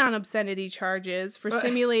 again on obscenity charges for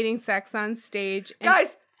simulating sex on stage. And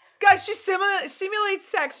Guys, she simulates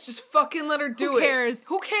sex. Just fucking let her do it. Who cares?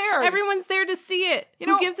 Who cares? Everyone's there to see it. You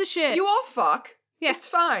know, Who gives a shit? You all fuck. Yeah. It's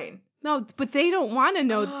fine. No, but they don't want to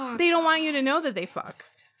know. Oh, they don't want you to know that they fuck.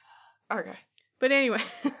 Okay. But anyway.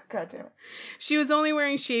 God damn it. She was only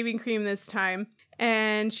wearing shaving cream this time.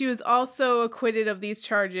 And she was also acquitted of these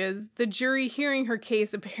charges. The jury hearing her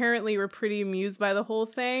case apparently were pretty amused by the whole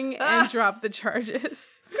thing and dropped the charges.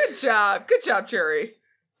 Good job. Good job, jury.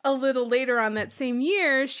 A little later on that same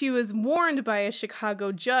year, she was warned by a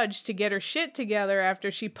Chicago judge to get her shit together after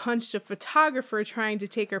she punched a photographer trying to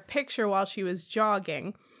take her picture while she was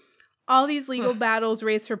jogging. All these legal battles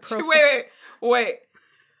raised her profile. Wait.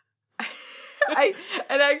 I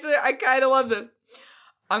kind of love this.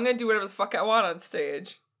 I'm going to do whatever the fuck I want on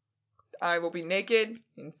stage. I will be naked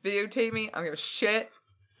and videotape me. I don't give a shit.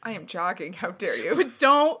 I am jogging. How dare you? But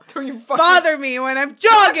don't you fucking bother me when I'm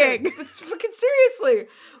jogging. It's fucking seriously.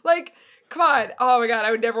 Like, come on. Oh my God.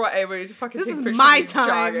 I would never want anybody to fucking take pictures my of me time.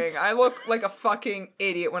 jogging. I look like a fucking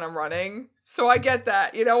idiot when I'm running. So I get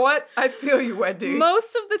that. You know what? I feel you, Wendy.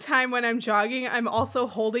 Most of the time when I'm jogging, I'm also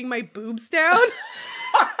holding my boobs down.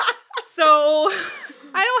 So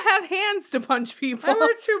I don't have hands to punch people. I wear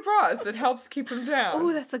 2 bras that helps keep them down.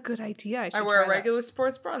 Oh, that's a good idea. I wear a regular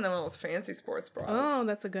sports bra and then one of those fancy sports bras. Oh,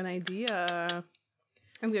 that's a good idea.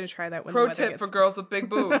 I'm going to try that when Pro the weather tip gets... for girls with big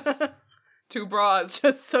boobs. 2 bras.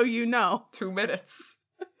 Just so you know. 2 minutes.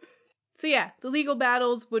 So yeah, the legal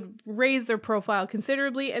battles would raise their profile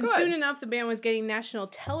considerably, and Good. soon enough the band was getting national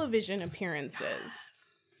television appearances.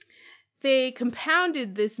 They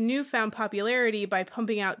compounded this newfound popularity by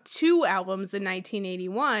pumping out 2 albums in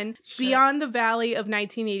 1981, Beyond the Valley of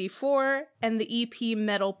 1984 and the EP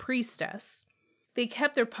Metal Priestess. They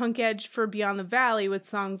kept their punk edge for Beyond the Valley with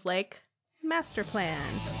songs like Master Plan.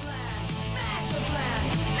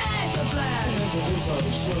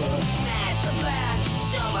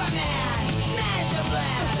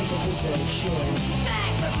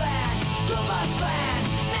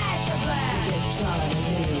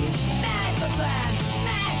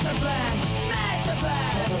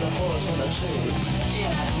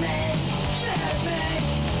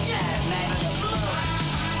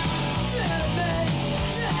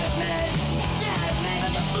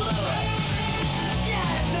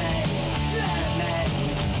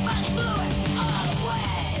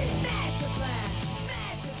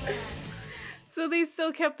 So they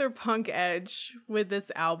still kept their punk edge with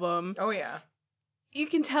this album. Oh, yeah. You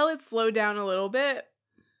can tell it slowed down a little bit.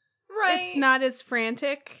 Right. It's not as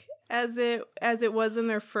frantic as it was in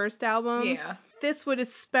their first album. Yeah. This would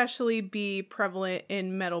especially be prevalent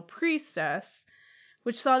in Metal Priestess,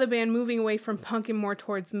 which saw the band moving away from punk and more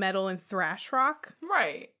towards metal and thrash rock.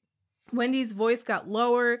 Right. Wendy's voice got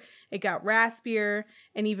lower, it got raspier,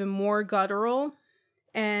 and even more guttural.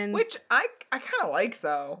 And Which I kind of like,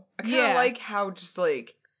 though. I kind of like how just,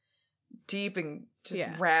 like, deep and just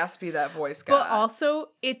raspy that voice got. But also,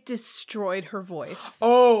 it destroyed her voice.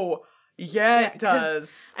 Oh, yeah, it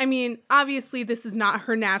does. I mean, obviously, this is not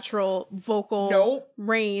her natural vocal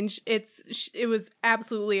range. It was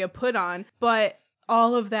absolutely a put on, but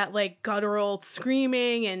all of that like guttural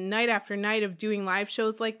screaming and night after night of doing live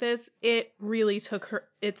shows like this, it really took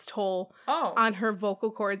its toll on her vocal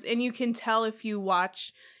cords. And you can tell if you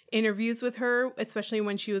watch interviews with her, especially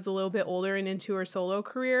when she was a little bit older and into her solo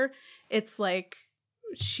career, it's like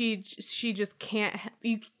she just can't,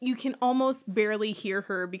 you can almost barely hear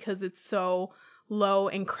her because it's so low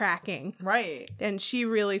and cracking. Right. And she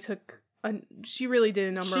really did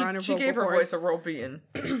a number on her vocal cords. She gave her voice a real beating.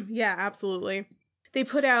 Yeah, absolutely. They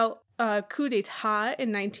put out Coup d'etat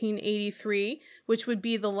in 1983, which would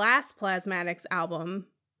be the last Plasmatics album.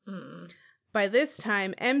 By this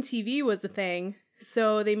time, MTV was a thing,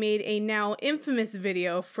 so they made a now infamous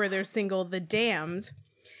video for their single The Damned,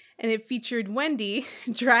 and it featured Wendy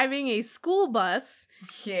driving a school bus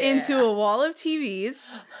into a wall of TVs,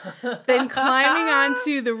 then climbing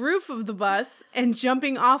onto the roof of the bus and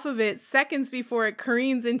jumping off of it seconds before it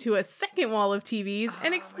careens into a second wall of TVs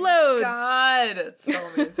and explodes. My God, it's so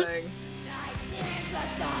amazing.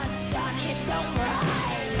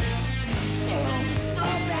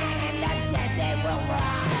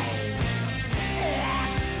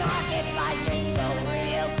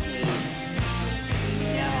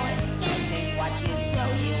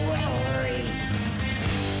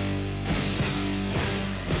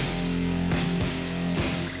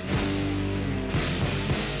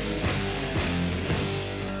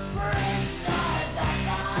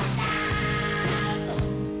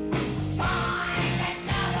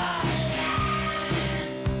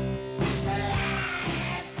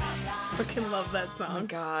 Fucking love that song. Oh my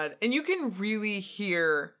God. And you can really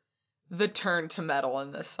hear the turn to metal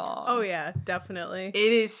in this song. Oh yeah, definitely.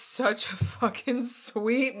 It is such a fucking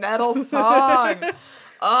sweet metal song.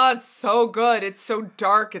 Oh, it's so good. It's so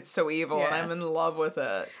dark. It's so evil. And I'm in love with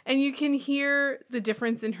it. And you can hear the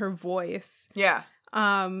difference in her voice. Yeah.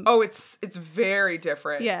 It's very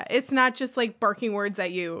different. Yeah. It's not just like barking words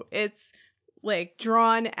at you. It's like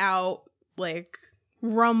drawn out, like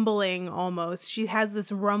rumbling almost. She has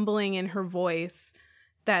this rumbling in her voice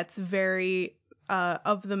that's very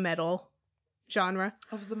of the metal genre.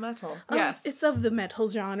 Of the metal. Yes. It's of the metal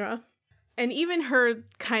genre. And even her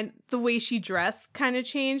the way she dressed kind of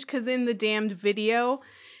changed, because in the Damned video,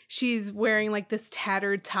 she's wearing like this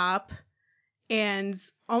tattered top, and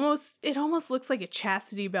it almost looks like a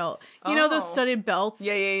chastity belt. You know those studded belts?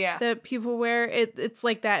 Yeah. That people wear? It's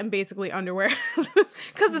like that in basically underwear.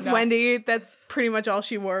 Because it's Wendy. That's pretty much all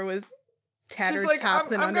she wore was tattered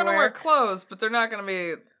tops and underwear. I'm going to wear clothes, but they're not going to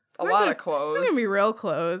be a lot of clothes. It's not going to be real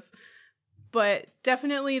clothes. But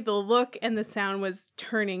definitely the look and the sound was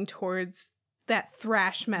turning towards that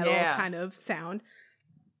thrash metal kind of sound.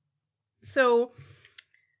 So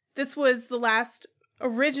this was the last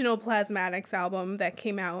original Plasmatics album that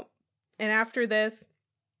came out. And after this,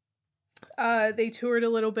 they toured a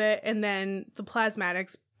little bit, and then the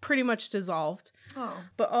Plasmatics pretty much dissolved.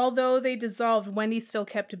 But although they dissolved, Wendy still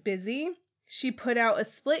kept busy. She put out a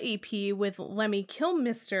split EP with Lemmy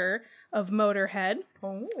Kilmister of Motorhead,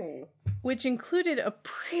 which included a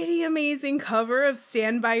pretty amazing cover of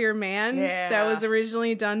Stand By Your Man that was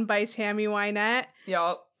originally done by Tammy Wynette.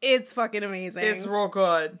 Yup. It's fucking amazing. It's real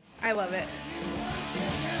good. I love it.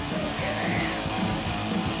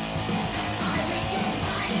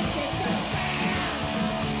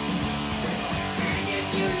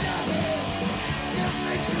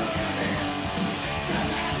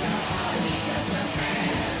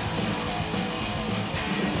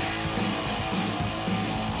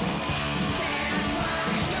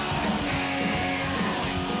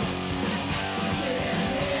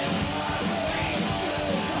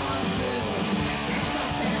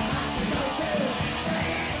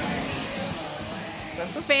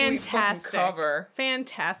 That's a sweet fucking cover.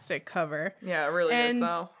 Fantastic cover. Yeah, it really is,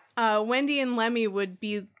 though. Wendy and Lemmy would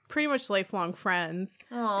be pretty much lifelong friends.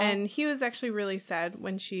 Aww. And he was actually really sad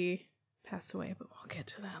when she passed away, but we'll get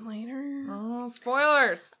to that later. Oh,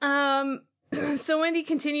 spoilers! So Wendy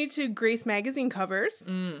continued to grace magazine covers,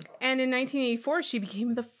 and in 1984 she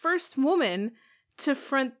became the first woman to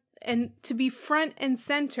be front and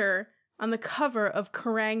center on the cover of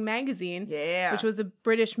Kerrang magazine, which was a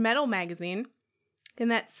British metal magazine. In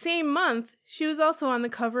that same month, she was also on the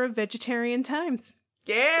cover of Vegetarian Times.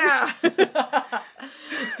 Yeah.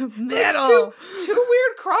 Metal. Like two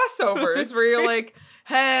weird crossovers where you're like,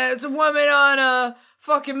 hey, it's a woman on a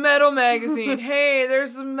fucking metal magazine. Hey,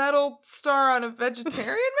 there's a metal star on a vegetarian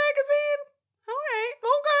magazine.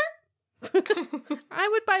 All right. Okay. I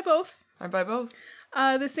would buy both. I'd buy both.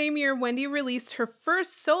 The same year, Wendy released her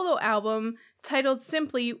first solo album titled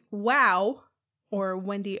simply Wow, or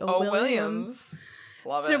Wendy O. Williams.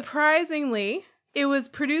 Love it. Surprisingly, it was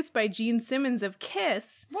produced by Gene Simmons of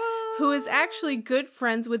Kiss, who is actually good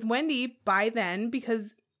friends with Wendy by then,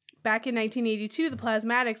 because back in 1982, the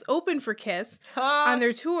Plasmatics opened for Kiss on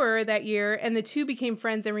their tour that year, and the two became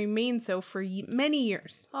friends and remained so for many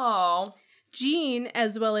years. Oh. Gene,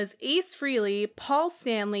 as well as Ace Frehley, Paul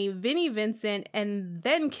Stanley, Vinnie Vincent, and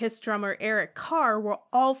then Kiss drummer Eric Carr were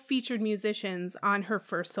all featured musicians on her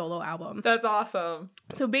first solo album. That's awesome.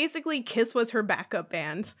 So basically, Kiss was her backup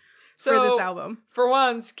band for this album. For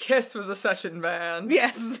once, Kiss was a session band.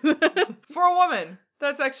 Yes. For a woman.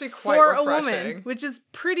 That's actually quite for refreshing. a woman, which is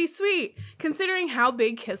pretty sweet, considering how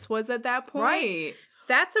big Kiss was at that point. Right.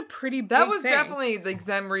 That's a pretty big That was thing. definitely like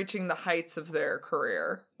them reaching the heights of their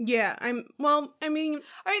career. Yeah, here's the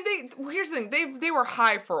thing. They were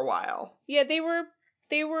high for a while. Yeah, they were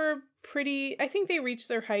pretty. I think they reached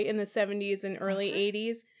their height in the 70s and early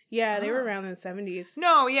 80s. Yeah, they were around in the 70s.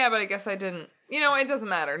 No, yeah, but I guess I didn't. It doesn't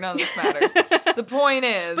matter. None of this matters. The point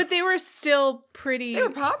is, but they were still pretty. They were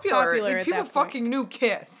popular. Like, people fucking knew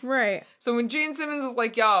Kiss, right? So when Gene Simmons is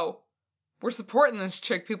like, "Yo, we're supporting this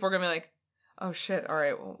chick," people are gonna be like, "Oh shit! All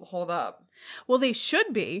right, well, hold up." Well, they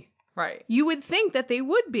should be. Right. You would think that they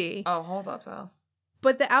would be. Oh, hold up, though.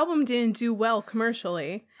 But the album didn't do well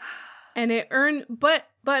commercially. And it earned, but,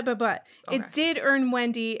 Okay. it did earn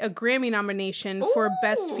Wendy a Grammy nomination for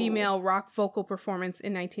Best Female Rock Vocal Performance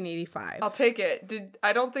in 1985. I'll take it.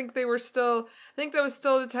 I don't think they were still, I think that was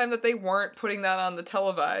still the time that they weren't putting that on the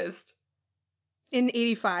televised. In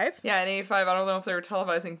 85? Yeah, in 85. I don't know if they were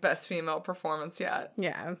televising Best Female Performance yet.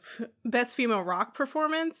 Yeah. Best Female Rock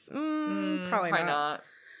Performance? Probably not.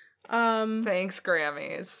 Thanks,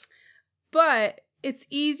 Grammys. But it's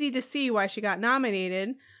easy to see why she got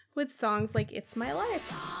nominated with songs like It's My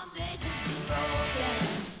Life.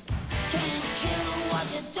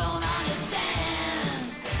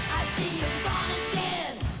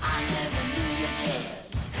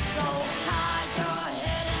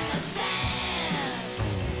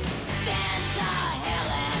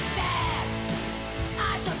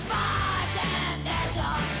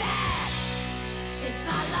 It's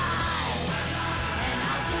my life, and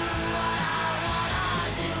I'll do what I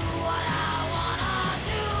wanna do, what I wanna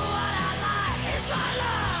do, what I like. It's my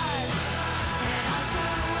life, and I'll do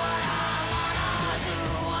what I wanna do,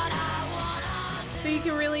 what I wanna do. So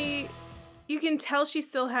you can tell she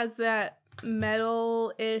still has that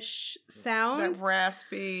metal-ish sound. That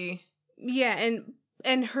raspy. Yeah,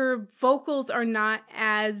 and her vocals are not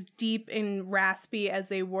as deep and raspy as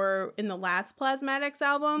they were in the last Plasmatics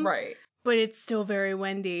album. Right. But it's still very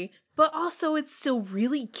Wendy. But also, it's still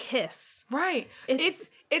really Kiss. Right.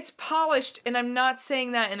 It's polished, and I'm not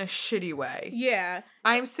saying that in a shitty way. Yeah.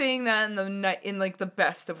 I'm saying that in like the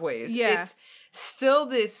best of ways. Yeah. It's still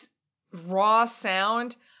this raw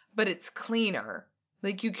sound, but it's cleaner.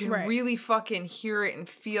 Like, you can really fucking hear it and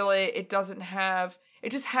feel it. It just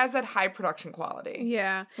has that high production quality.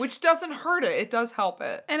 Yeah. Which doesn't hurt it. It does help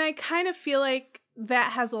it. And I kind of feel like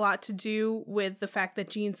that has a lot to do with the fact that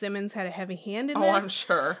Gene Simmons had a heavy hand in this. Oh, I'm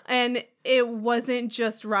sure. And it wasn't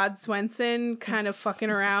just Rod Swenson kind of fucking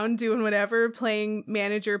around doing whatever, playing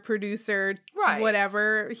manager, producer,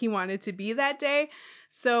 whatever he wanted to be that day.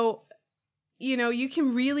 So, you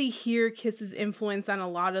can really hear Kiss's influence on a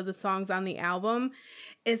lot of the songs on the album,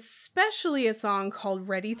 especially a song called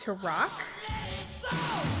Ready to Rock.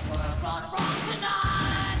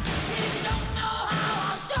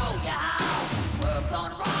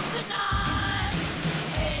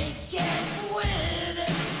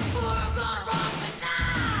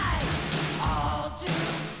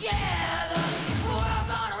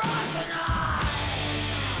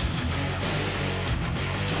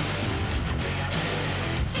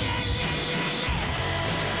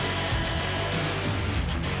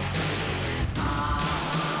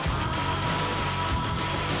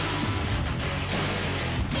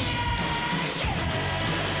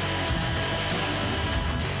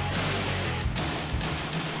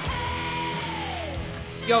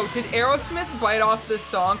 Yo, did Aerosmith bite off this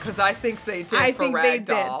song? Because I think they did. I for think they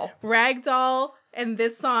did. Ragdoll. Ragdoll and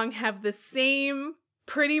this song have the same,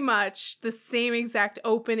 pretty much the same exact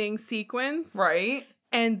opening sequence. Right?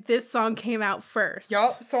 And this song came out first.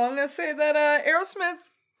 Yup. So I'm gonna say that Aerosmith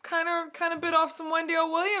kind of bit off some Wendy O.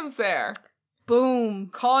 Williams there.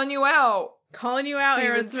 Boom. Calling you out. Calling you out,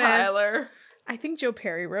 Steven Aerosmith. Tyler. I think Joe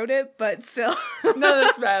Perry wrote it, but still. None of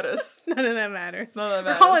this matters. None of that matters. None of that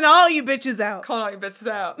We're matters. calling all you bitches out. Calling all you bitches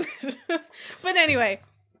out. But anyway,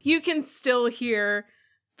 you can still hear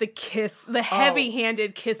the Kiss, the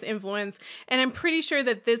heavy-handed Kiss influence. And I'm pretty sure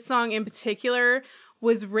that this song in particular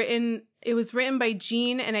was written by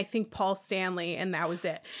Gene and I think Paul Stanley, and that was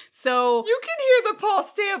it. So You can hear the Paul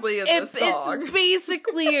Stanley in this song. It's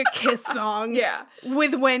basically a Kiss song. Yeah.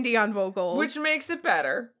 With Wendy on vocals. Which makes it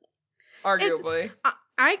better, arguably.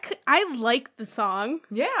 I like the song.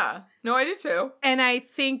 Yeah. No, I do too. And I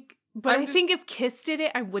think if Kiss did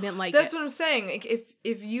it, I wouldn't like it. That's what I'm saying. Like,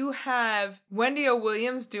 if you have Wendy O.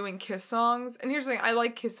 Williams doing Kiss songs, and here's the thing, I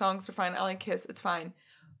like Kiss songs, they're fine. I like Kiss, it's fine.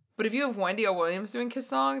 But if you have Wendy O. Williams doing Kiss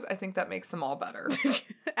songs, I think that makes them all better.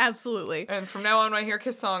 Absolutely. And from now on, when I hear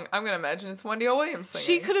Kiss song, I'm going to imagine it's Wendy O. Williams singing.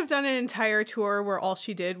 She could have done an entire tour where all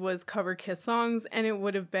she did was cover Kiss songs, and it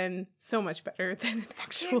would have been so much better than an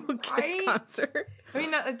actual Kiss concert. I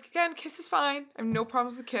mean, again, Kiss is fine. I have no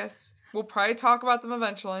problems with Kiss. We'll probably talk about them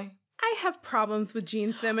eventually. I have problems with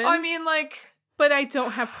Gene Simmons. I mean, like... But I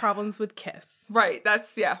don't have problems with Kiss. Right,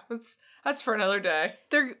 that's for another day.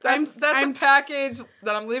 That's I'm a package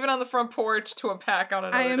that I'm leaving on the front porch to unpack on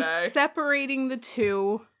another day. I am separating the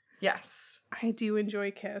two. Yes. I do enjoy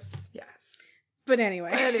Kiss. Yes. But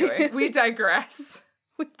anyway. We digress.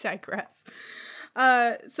 We digress.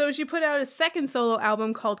 So she put out a second solo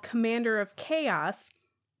album called Commander of Chaos.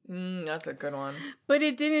 That's a good one. But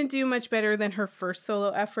it didn't do much better than her first solo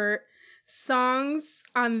effort. Songs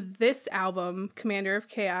on this album, Commander of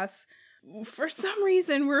Chaos, for some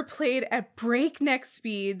reason were played at breakneck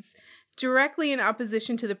speeds, directly in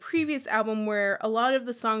opposition to the previous album where a lot of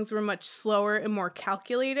the songs were much slower and more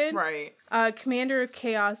calculated. Right. Commander of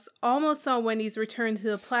Chaos almost saw Wendy's return to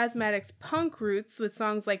the Plasmatics punk roots with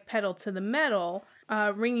songs like Pedal to the Metal,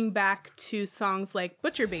 ringing back to songs like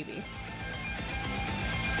Butcher Baby.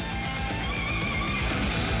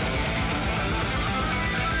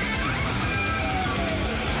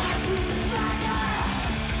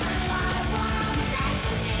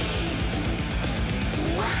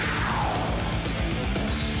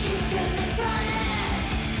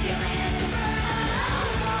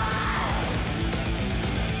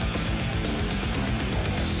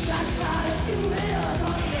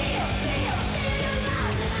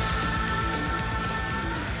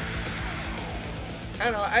 I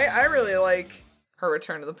don't know. I really like her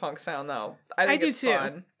return to the punk sound, though. I think it's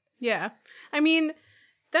fun. Yeah. I mean,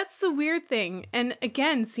 that's the weird thing. And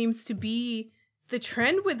again, seems to be the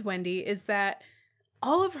trend with Wendy is that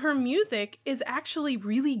all of her music is actually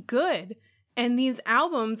really good. And these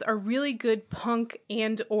albums are really good punk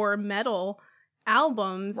and or metal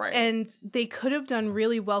albums. Right. And they could have done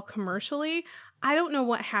really well commercially. I don't know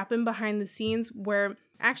what happened behind the scenes where...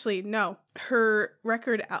 Actually, no. Her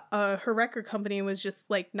record company was just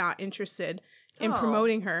like not interested in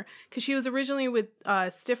promoting her because she was originally with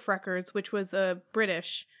Stiff Records, which was a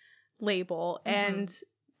British label, and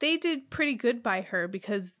they did pretty good by her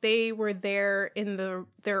because they were there in their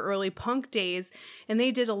early punk days, and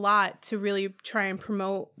they did a lot to really try and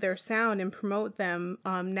promote their sound and promote them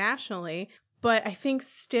nationally. But I think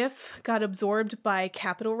Stiff got absorbed by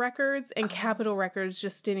Capitol Records, and Capitol Records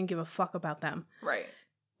just didn't give a fuck about them. Right.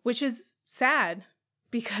 Which is sad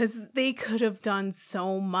because they could have done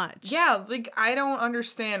so much. Yeah, like, I don't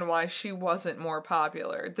understand why she wasn't more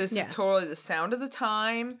popular. This is totally the sound of the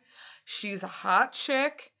time. She's a hot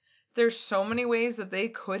chick. There's so many ways that they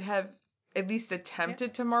could have at least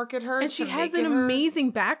attempted to market her. And she has an amazing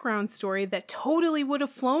background story that totally would have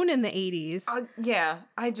flown in the 80s. Yeah,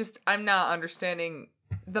 I'm not understanding.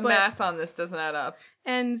 The math on this doesn't add up.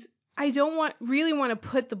 And I don't really want to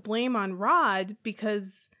put the blame on Rod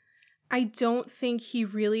because I don't think he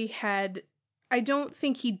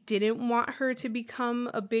didn't want her to become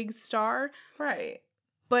a big star. Right.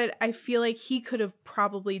 But I feel like he could have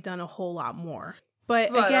probably done a whole lot more. But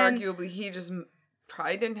again, arguably he just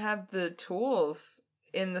probably didn't have the tools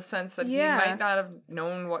in the sense that he might not have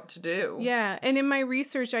known what to do. Yeah. And in my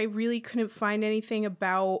research, I really couldn't find anything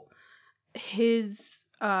about his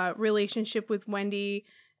relationship with Wendy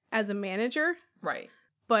as a manager. Right.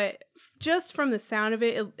 But just from the sound of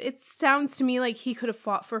it, it sounds to me like he could have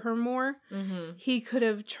fought for her more. Mm-hmm. He could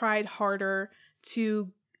have tried harder to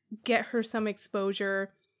get her some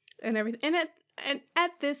exposure and everything. And And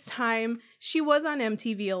at this time, she was on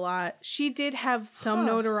MTV a lot. She did have some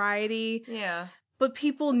notoriety. Yeah. But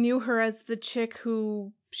people knew her as the chick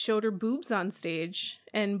who showed her boobs on stage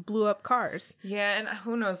and blew up cars. Yeah, and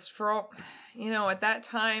who knows, for all, at that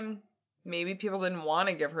time, maybe people didn't want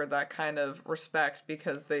to give her that kind of respect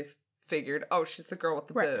because they figured, oh, she's the girl with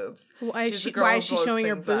the boobs. Why is she showing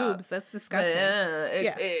her boobs? That's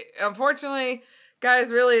disgusting. Unfortunately,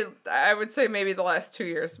 guys, really, I would say maybe the last 2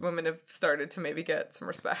 years, women have started to maybe get some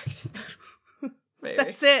respect. Maybe.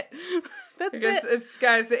 That's it. It's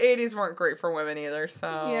guys, the 80s weren't great for women either, so.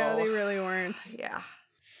 Yeah, they really weren't. Yeah.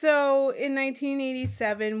 So, in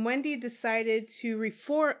 1987, Wendy decided to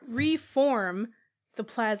reform the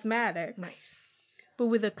Plasmatics. Nice. But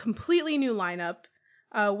with a completely new lineup.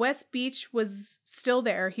 West Beach was still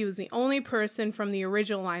there. He was the only person from the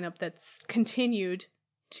original lineup that's continued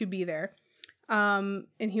to be there. And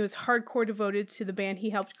he was hardcore devoted to the band he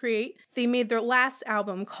helped create. They made their last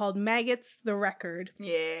album called Maggots the Record.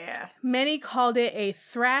 Yeah. Many called it a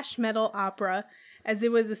thrash metal opera, as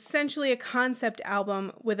it was essentially a concept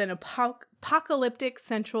album with an apocalyptic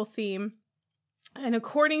central theme. And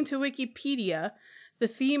according to Wikipedia, the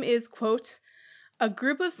theme is, quote, a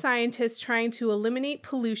group of scientists trying to eliminate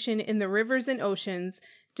pollution in the rivers and oceans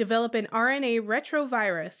develop an RNA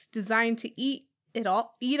retrovirus designed to eat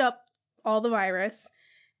up all the virus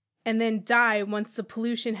and then die once the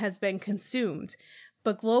pollution has been consumed.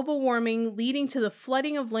 But global warming leading to the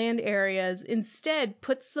flooding of land areas instead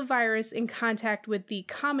puts the virus in contact with the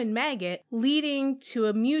common maggot, leading to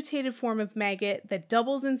a mutated form of maggot that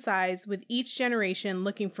doubles in size with each generation,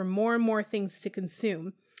 looking for more and more things to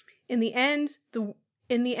consume. In the end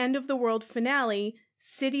of the world finale,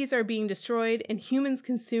 cities are being destroyed and humans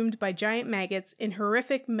consumed by giant maggots in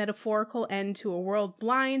horrific metaphorical end to a world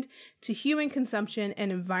blind to human consumption and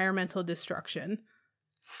environmental destruction.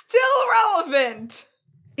 Still relevant!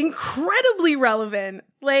 Incredibly relevant.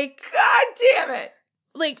 Like, God damn it!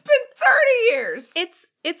 Like, it's been 30 years!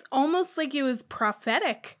 It's almost like it was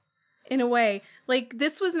prophetic. In a way, like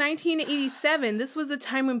this was 1987. This was a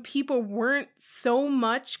time when people weren't so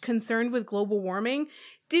much concerned with global warming,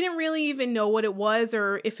 didn't really even know what it was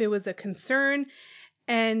or if it was a concern,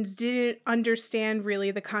 and didn't understand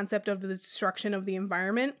really the concept of the destruction of the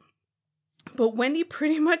environment. But Wendy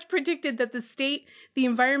pretty much predicted that the state the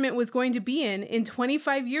environment was going to be in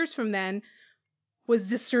 25 years from then was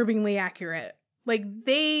disturbingly accurate. Like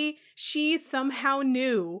she somehow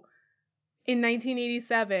knew in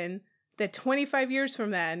 1987 that 25 years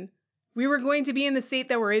from then, we were going to be in the state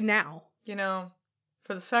that we're in now.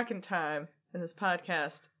 For the second time in this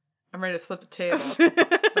podcast, I'm ready to flip the table.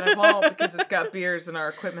 But I won't because it's got beers and our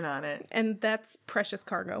equipment on it. And that's precious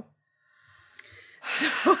cargo.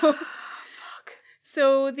 Fuck.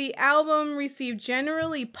 So the album received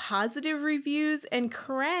generally positive reviews, and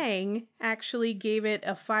Kerrang! Actually gave it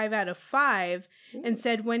a 5 out of 5 and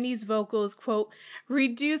said Wendy's vocals, quote,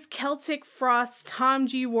 reduce Celtic Frost's Tom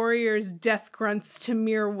G. Warrior's death grunts to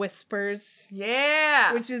mere whispers.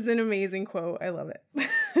 Yeah! Which is an amazing quote. I love it.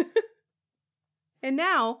 And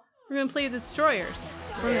now, we're going to play Destroyers.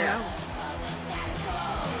 Yeah.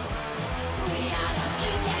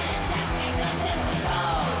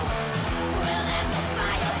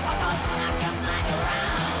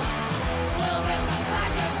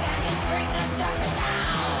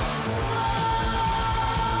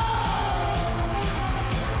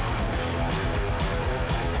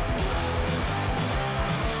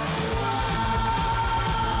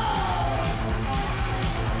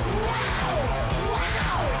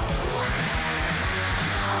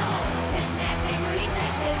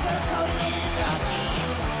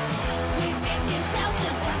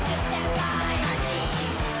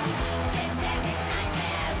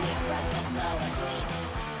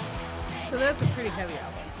 So that's a pretty heavy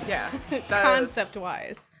album. Yeah.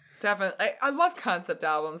 Concept-wise. Definitely. I love concept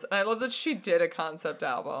albums, and I love that she did a concept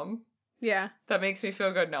album. Yeah. That makes me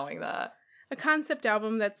feel good knowing that. A concept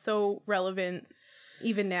album that's so relevant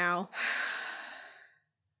even now.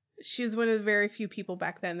 She was one of the very few people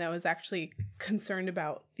back then that was actually concerned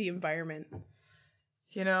about the environment.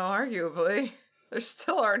 Arguably, there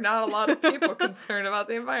still are not a lot of people concerned about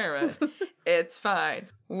the environment. It's fine.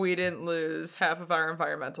 We didn't lose half of our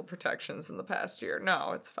environmental protections in the past year.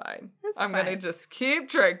 No, it's fine. I'm going to just keep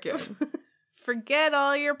drinking. Forget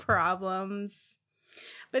all your problems.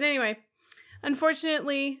 But anyway,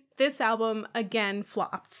 unfortunately, this album again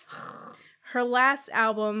flopped. Her last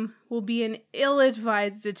album will be an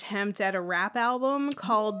ill-advised attempt at a rap album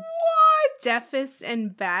called Deafest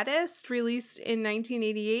and Baddest, released in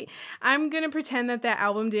 1988. I'm going to pretend that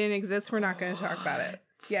album didn't exist. We're not going to talk about it.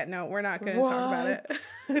 Yeah, no, we're not going to talk about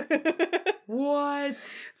it. What?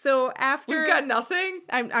 So after... We've got nothing?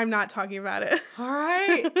 I'm not talking about it. All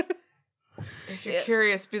right. If you're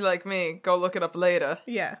curious, be like me. Go look it up later.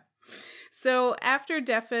 Yeah. So after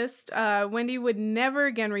Deafest, Wendy would never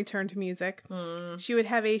again return to music. She would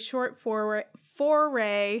have a short foray.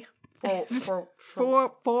 Foray. Is that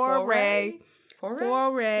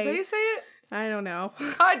how you say it? I don't know.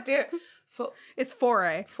 God damn. It's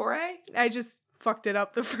foray. Foray? I just fucked it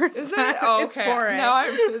up the first Is time. it? Oh, okay. It's foray. Now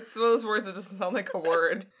it's one of those words that doesn't sound like a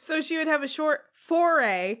word. So she would have a short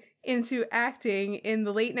foray into acting in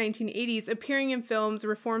the late 1980s, appearing in films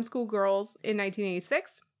Reform School Girls in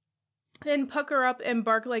 1986 and Pucker Up and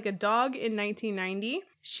Bark Like a Dog in 1990.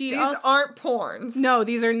 These aren't porns. No,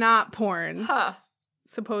 these are not porns. Huh.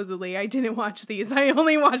 Supposedly. I didn't watch these. I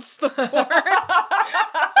only watched the porn.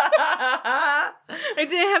 I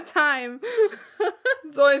didn't have time.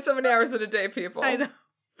 It's only so many hours in a day, people. I know.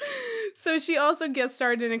 So she also guest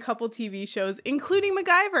starred in a couple TV shows, including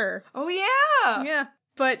MacGyver. Oh, yeah. Yeah.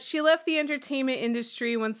 But she left the entertainment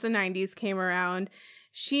industry once the 90s came around.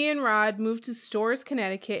 She and Rod moved to Storrs,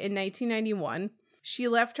 Connecticut in 1991. She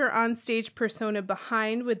left her onstage persona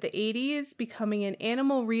behind with the 80s, becoming an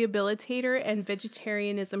animal rehabilitator and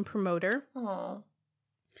vegetarianism promoter. Aww.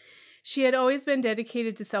 She had always been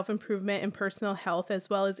dedicated to self-improvement and personal health, as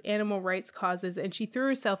well as animal rights causes, and she threw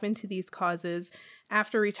herself into these causes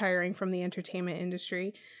after retiring from the entertainment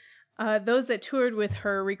industry. Those that toured with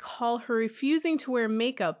her recall her refusing to wear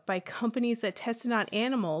makeup by companies that tested on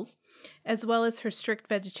animals, as well as her strict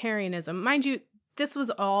vegetarianism. Mind you, this was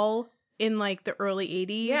all in like the early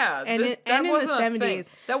 80s. Yeah, and in the 70s.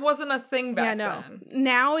 That wasn't a thing back then.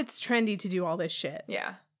 Now it's trendy to do all this shit.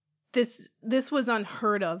 Yeah. This was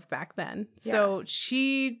unheard of back then. Yeah. So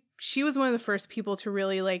she was one of the first people to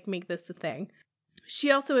really like make this a thing.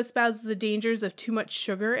 She also espouses the dangers of too much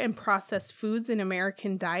sugar and processed foods in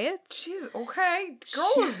American diets. Jeez, okay.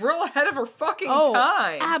 Girl was real ahead of her fucking Oh,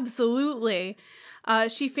 time. Absolutely.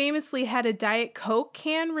 She famously had a Diet Coke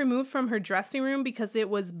can removed from her dressing room because it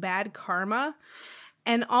was bad karma,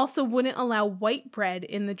 and also wouldn't allow white bread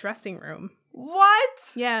in the dressing room. What?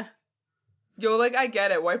 Yeah. Yo, like, I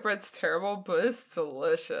get it. White bread's terrible, but it's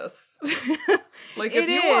delicious. Like, if It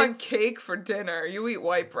you is. want cake for dinner, you eat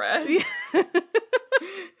white bread.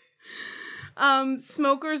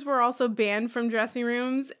 Smokers were also banned from dressing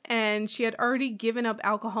rooms, and she had already given up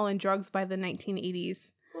alcohol and drugs by the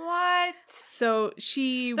 1980s. What? So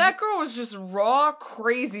That girl was just raw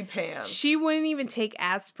crazy pants. She wouldn't even take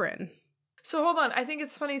aspirin. So hold on, I think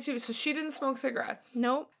it's funny too. So she didn't smoke cigarettes.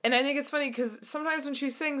 Nope. And I think it's funny because sometimes when she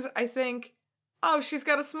sings, I think, oh, she's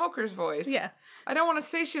got a smoker's voice. Yeah. I don't want to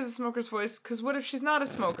say she has a smoker's voice because what if she's not a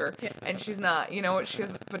smoker? Yeah. And she's not. You know what?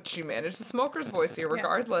 But she managed a smoker's voice here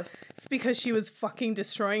regardless. It's because she was fucking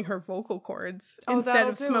destroying her vocal cords Oh, instead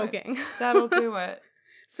of smoking. That'll do it.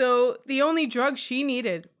 So the only drug she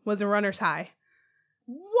needed was a runner's high.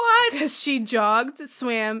 What? Because she jogged,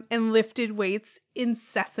 swam, and lifted weights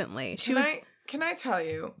incessantly. Can I tell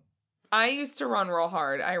you? I used to run real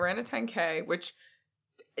hard. I ran a 10K, which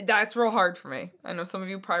that's real hard for me. I know some of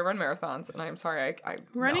you probably run marathons, and I'm sorry. I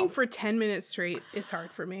running for 10 minutes straight is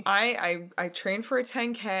hard for me. I trained for a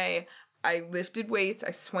 10K. I lifted weights.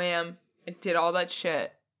 I swam. I did all that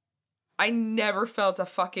shit. I never felt a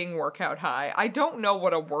fucking workout high. I don't know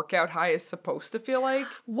what a workout high is supposed to feel like.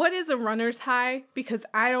 What is a runner's high? Because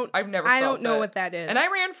I don't know what that is. And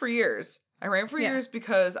I ran for years. Years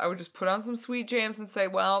because I would just put on some sweet jams and say,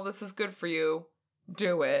 well, this is good for you.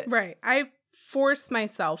 Do it. Right. I force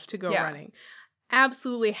myself to go running.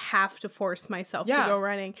 Absolutely have to force myself to go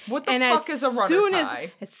running. What the fuck is a runner's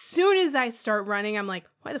high? As soon as I start running, I'm like,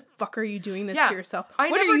 why the fuck are you doing this to yourself? I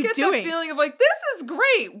what never are you get doing? that feeling of like, this is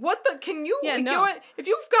great. What the, can you, Yeah, like, no. you know what? If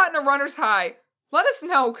you've gotten a runner's high, let us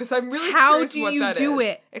know because I'm really How curious do what you that do is.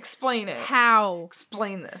 it? Explain it. How?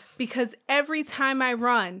 Explain this. Because every time I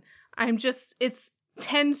run, it's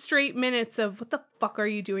 10 straight minutes of what the fuck are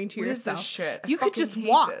you doing to yourself? What is this shit? You could just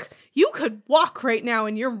walk. You could walk right now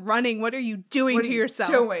and you're running. What are you doing to yourself?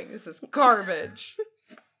 What are you doing? This is garbage.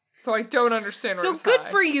 So I don't understand So runner's good high.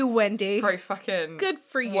 for you, Wendy. Right, fucking. Good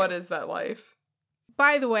for you. What is that life?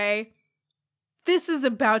 By the way, this is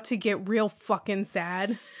about to get real fucking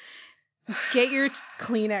sad. Get your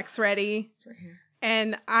Kleenex ready. It's right here.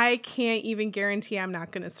 And I can't even guarantee I'm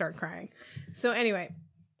not going to start crying. So anyway,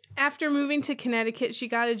 after moving to Connecticut, she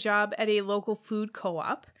got a job at a local food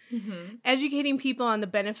co-op, educating people on the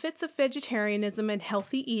benefits of vegetarianism and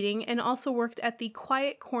healthy eating, and also worked at the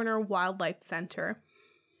Quiet Corner Wildlife Center.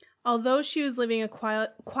 Although she was living a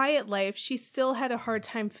quiet life, she still had a hard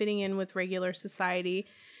time fitting in with regular society.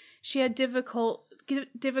 She had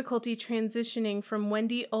difficulty transitioning from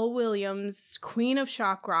Wendy O. Williams, Queen of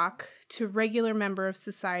Shock Rock, to regular member of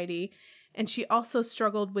society, and she also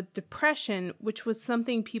struggled with depression, which was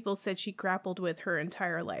something people said she grappled with her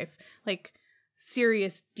entire life. Like,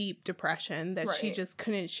 serious, deep depression that she just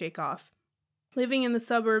couldn't shake off. Living in the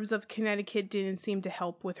suburbs of Connecticut didn't seem to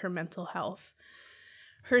help with her mental health.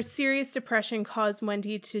 Her serious depression caused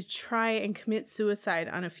Wendy to try and commit suicide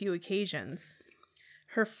on a few occasions.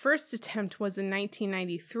 Her first attempt was in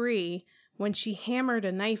 1993 when she hammered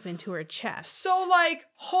a knife into her chest. So, like,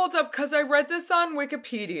 hold up, because I read this on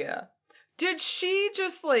Wikipedia. Did she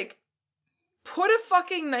just, like, put a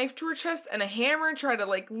fucking knife to her chest and a hammer and try to,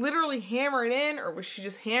 like, literally hammer it in? Or was she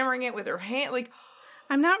just hammering it with her hand? Like,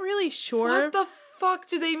 I'm not really sure. What the fuck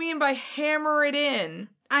do they mean by hammer it in?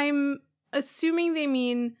 I'm assuming they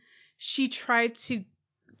mean she tried to,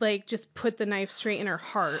 like, just put the knife straight in her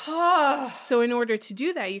heart. So in order to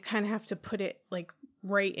do that, you kind of have to put it, like,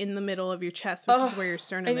 right in the middle of your chest, which is where your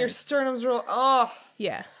sternum is. And your sternum's real...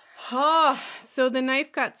 Yeah. Huh. So the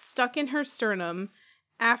knife got stuck in her sternum,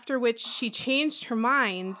 after which she changed her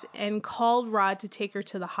mind and called Rod to take her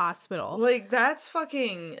to the hospital. Like, that's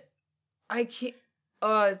fucking... I can't...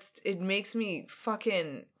 it makes me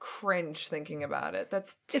fucking cringe thinking about it.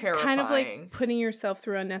 That's terrifying. It's kind of like putting yourself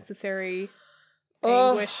through unnecessary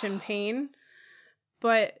anguish and pain.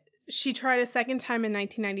 But she tried a second time in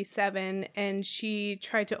 1997, and she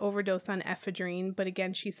tried to overdose on ephedrine, but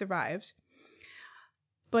again, she survived.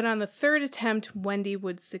 But on the third attempt, Wendy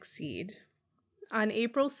would succeed. On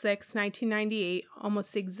April 6, 1998,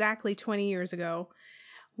 almost exactly 20 years ago,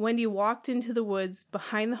 Wendy walked into the woods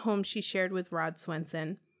behind the home she shared with Rod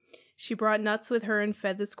Swenson. She brought nuts with her and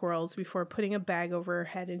fed the squirrels before putting a bag over her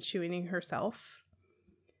head and shooting herself.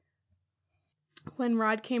 When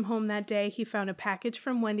Rod came home that day, he found a package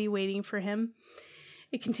from Wendy waiting for him.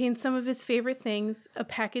 It contained some of his favorite things, a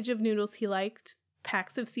package of noodles he liked,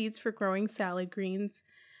 packs of seeds for growing salad greens,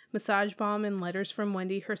 massage balm, and letters from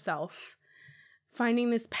Wendy herself. Finding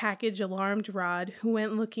this package alarmed Rod, who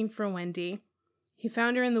went looking for Wendy. He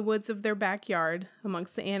found her in the woods of their backyard,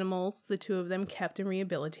 amongst the animals the two of them kept and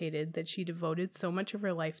rehabilitated that she devoted so much of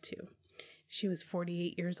her life to. She was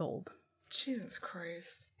 48 years old. Jesus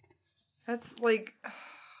Christ. That's like...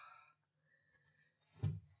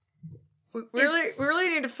 We really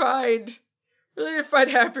need to find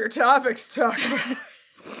happier topics to talk about.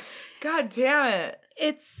 God damn it.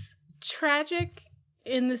 It's tragic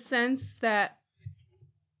in the sense that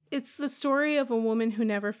it's the story of a woman who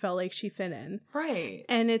never felt like she fit in. Right.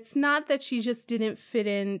 And it's not that she just didn't fit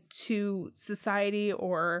in to society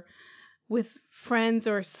or with friends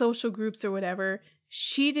or social groups or whatever.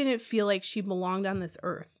 She didn't feel like she belonged on this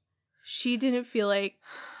earth. She didn't feel like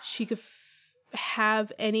she could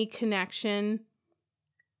have any connection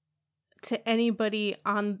to anybody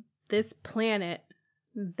on this planet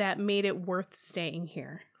that made it worth staying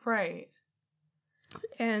here. Right.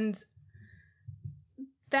 And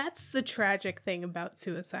that's the tragic thing about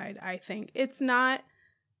suicide, I think. It's not,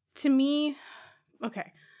 to me,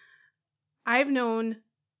 okay, I've known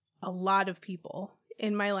a lot of people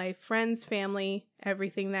in my life, friends, family,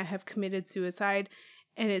 everything, that have committed suicide,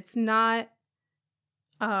 and it's not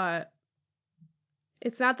the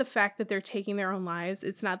fact that they're taking their own lives.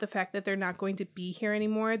 It's not the fact that they're not going to be here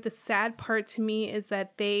anymore. The sad part to me is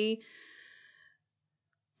that they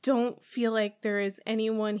don't feel like there is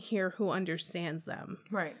anyone here who understands them.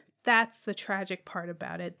 Right. That's the tragic part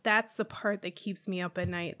about it. That's the part that keeps me up at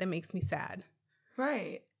night, that makes me sad.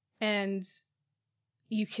 Right. And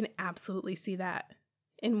you can absolutely see that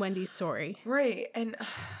in Wendy's story. Right. And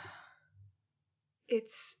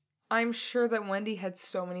I'm sure that Wendy had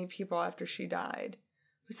so many people after she died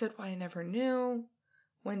who said, well, I never knew.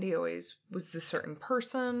 Wendy always was the certain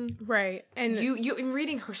person. Right. And you in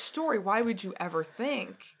reading her story, why would you ever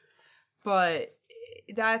think? But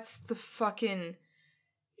that's the fucking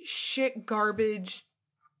shit garbage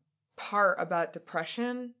part about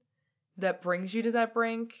depression that brings you to that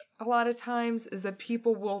brink a lot of times, is that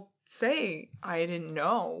people will say, I didn't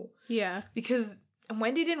know. Yeah. Because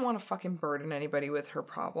Wendy didn't want to fucking burden anybody with her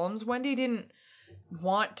problems. Wendy didn't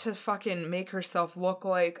want to fucking make herself look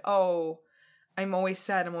like, oh, I'm always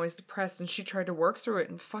sad, I'm always depressed, and she tried to work through it,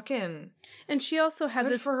 and fucking... And she also had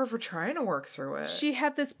good this... for her for trying to work through it. She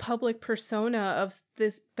had this public persona of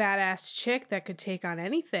this badass chick that could take on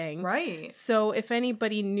anything. Right. So if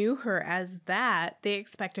anybody knew her as that, they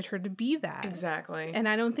expected her to be that. Exactly. And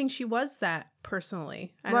I don't think she was that,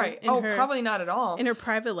 personally. Right. Probably not at all. In her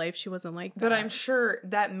private life, she wasn't like that. But I'm sure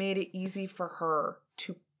that made it easy for her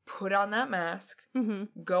to put on that mask,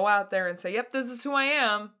 go out there and say, yep, this is who I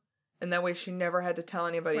am, And that way she never had to tell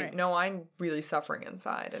anybody, Right. no, I'm really suffering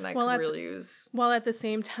inside and I Well, could really use... While at the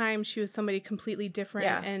same time, she was somebody completely different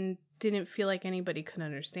Yeah. and didn't feel like anybody could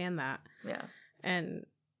understand that. Yeah. And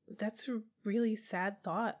that's a really sad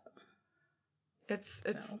thought.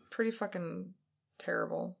 It's pretty fucking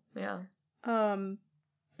terrible. Yeah.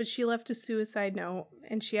 But she left a suicide note,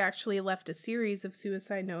 and she actually left a series of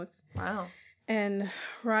suicide notes. Wow. And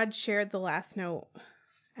Rod shared the last note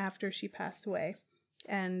after she passed away.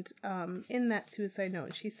 And in that suicide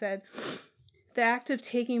note, she said, "The act of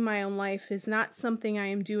taking my own life is not something I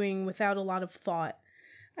am doing without a lot of thought.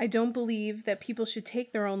 I don't believe that people should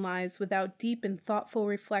take their own lives without deep and thoughtful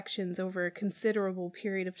reflections over a considerable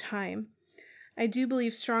period of time. I do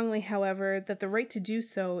believe strongly, however, that the right to do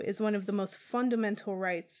so is one of the most fundamental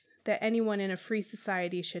rights that anyone in a free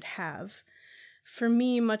society should have. For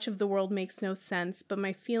me, much of the world makes no sense, but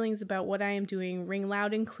my feelings about what I am doing ring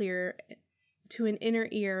loud and clear to an inner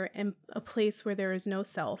ear and a place where there is no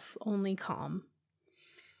self, only calm."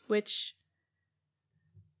 Which,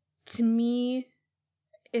 to me,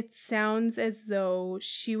 it sounds as though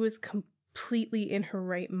she was completely in her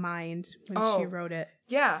right mind when she wrote it.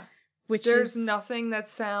 Yeah. Which There's is, nothing that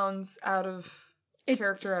sounds out of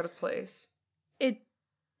character, out of place.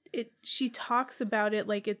 She talks about it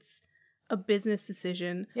like it's a business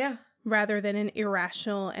decision. Yeah. Rather than an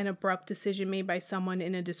irrational and abrupt decision made by someone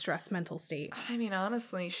in a distressed mental state. I mean,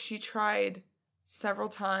 honestly, she tried several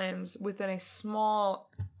times within a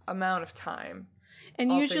small amount of time.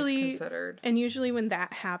 And all usually, things considered. And usually when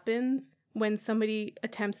that happens, when somebody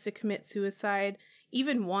attempts to commit suicide,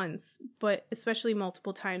 even once, but especially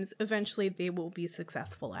multiple times, eventually they will be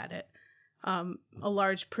successful at it. A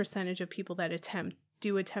large percentage of people that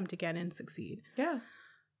do attempt again and succeed. Yeah.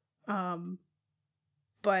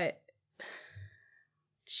 But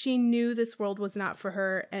she knew this world was not for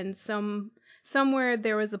her, and somewhere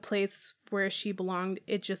there was a place where she belonged.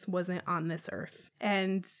 It just wasn't on this earth.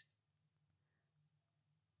 And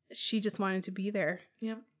she just wanted to be there.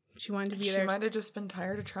 Yep. She wanted to be there. She might have just been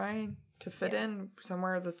tired of trying to fit in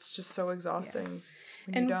somewhere that's just so exhausting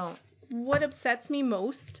when you don't. What upsets me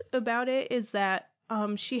most about it is that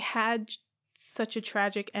she had such a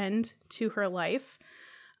tragic end to her life.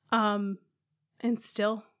 And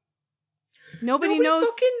still... Nobody knows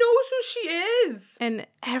fucking knows who she is. And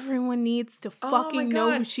everyone needs to fucking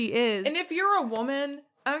know who she is. And if you're a woman,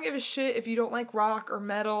 I don't give a shit if you don't like rock or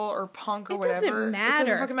metal or punk or whatever. It doesn't matter. It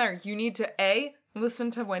doesn't fucking matter. You need to A,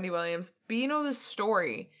 listen to Wendy Williams. B, know this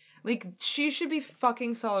story. Like, she should be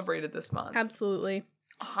fucking celebrated this month. Absolutely.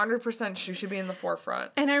 100% she should be in the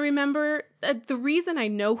forefront. And I remember the reason I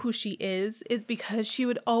know who she is because she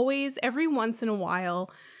would always, every once in a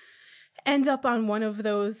while, end up on one of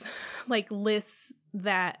those like lists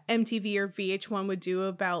that MTV or VH1 would do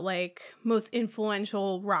about like most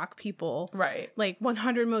influential rock people. Right. Like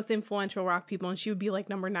 100 most influential rock people, and she would be like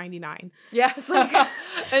number 99. Yeah. It's like,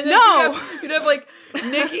 and then you'd have like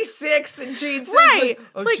Nikki Sixx and Gene Simmons. Right.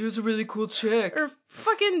 Like, she was a really cool chick. Or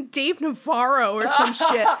fucking Dave Navarro or some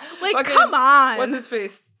shit. Like, fucking, come on. What's his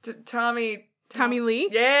face? Tommy Lee?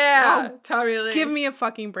 Yeah, oh, Tommy Lee. Give me a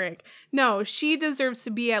fucking break. No, she deserves to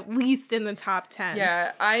be at least in the top 10.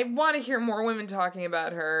 Yeah, I want to hear more women talking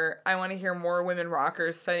about her. I want to hear more women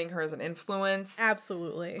rockers citing her as an influence.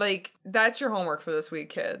 Absolutely. Like, that's your homework for this week,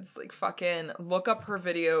 kids. Like, fucking look up her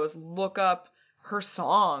videos, look up her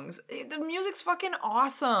songs. The music's fucking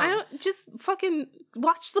awesome. I don't just fucking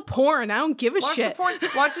watch the porn. I don't give a shit. Watch the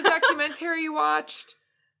porn. Watch the documentary you watched.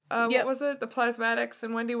 What was it? The Plasmatics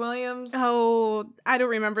and Wendy Williams? Oh, I don't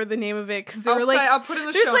remember the name of it because there were like I'll put in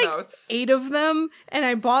the show notes. 8 of them, and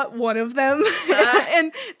I bought one of them,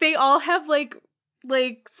 and they all have like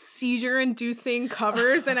seizure-inducing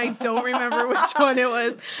covers, and I don't remember which one it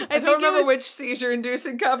was. I don't remember which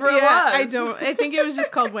seizure-inducing cover it was. I don't. I think it was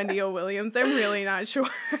just called Wendy O. Williams. I'm really not sure.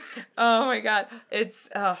 Oh my god. It's,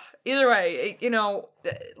 either way,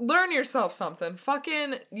 learn yourself something.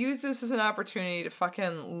 Fucking use this as an opportunity to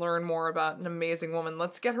fucking learn more about an amazing woman.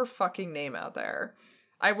 Let's get her fucking name out there.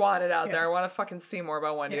 I want it out there. I want to fucking see more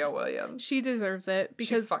about Wendy O. Williams. She deserves it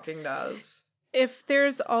because she fucking does. If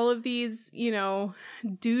there's all of these,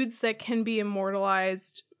 dudes that can be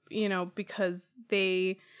immortalized, because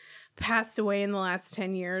they passed away in the last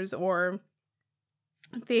 10 years or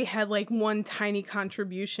they had like one tiny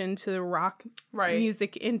contribution to the rock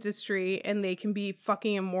music industry and they can be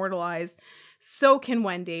fucking immortalized, so can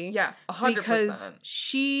Wendy. Yeah, 100%. Because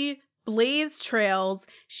she blazed trails,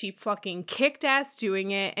 she fucking kicked ass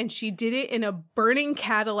doing it, and she did it in a burning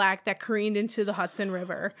Cadillac that careened into the Hudson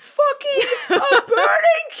River. Fucking a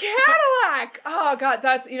burning Cadillac! Oh god,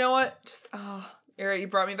 that's, you know what? Just, You're right, you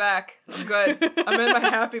brought me back. I'm good. I'm in my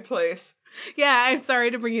happy place. Yeah, I'm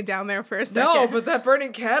sorry to bring you down there for a second. No, but that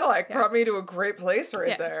burning Cadillac brought me to a great place right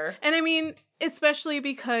Yeah. there. And I mean, especially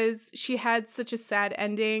because she had such a sad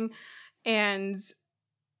ending, and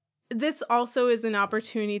this also is an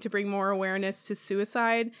opportunity to bring more awareness to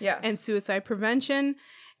suicide and suicide prevention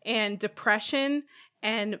and depression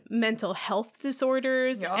and mental health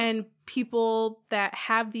disorders and people that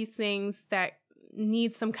have these things that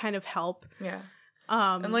need some kind of help. Yeah.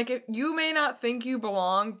 And like, you may not think you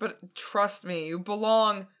belong, but trust me, you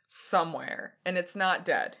belong somewhere, and it's not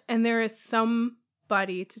dead. And there is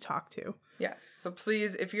somebody to talk to. Yes. So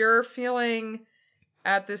please, if you're feeling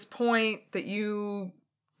at this point that you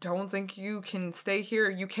don't think you can stay here,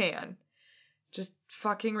 you can. Just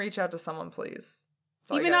fucking reach out to someone, please.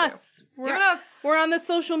 Even us. We're on the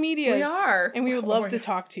social medias. We are. And we would love to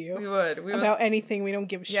talk to you. We would. About anything. We don't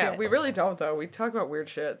give a shit. Yeah, we really don't, though. We talk about weird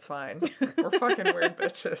shit. It's fine. We're fucking weird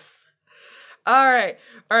bitches. All right.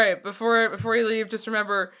 Before you leave, just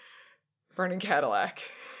remember, burning Cadillac.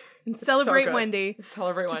 And celebrate so Wendy.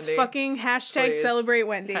 Celebrate Wendy. Just fucking hashtag Please. celebrate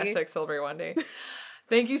Wendy. Hashtag celebrate Wendy.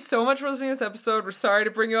 Thank you so much for listening to this episode. We're sorry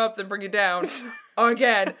to bring you up, then bring you down.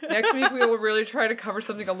 Again, next week we will really try to cover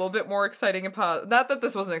something a little bit more exciting and positive. Not that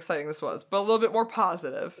this wasn't exciting, this was, but a little bit more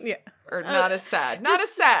positive. Yeah. Or not as sad. Not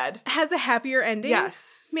as sad. Has a happier ending?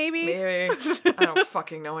 Yes. Maybe. I don't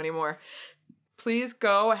fucking know anymore. Please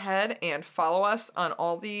go ahead and follow us on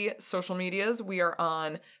all the social medias. We are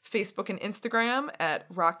on Facebook and Instagram at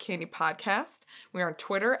Rock Candy Podcast. We are on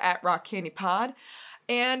Twitter at Rock Candy Pod.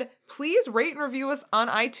 And please rate and review us on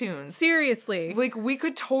iTunes. Seriously. Like, we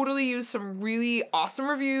could totally use some really awesome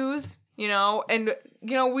reviews, you know, and,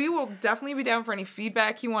 you know, we will definitely be down for any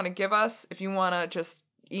feedback you want to give us. If you want to just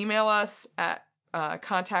email us at,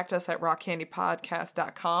 contact us at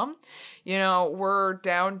rockcandypodcast.com. You know, we're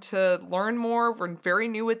down to learn more. We're very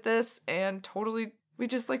new at this, and totally, we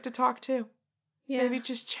just like to talk too. Yeah. Maybe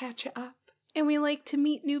just chat you up. And we like to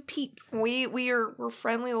meet new peeps. We're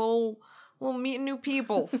friendly little meeting new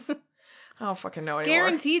peoples. I don't fucking know anymore.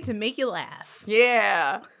 Guaranteed to make you laugh.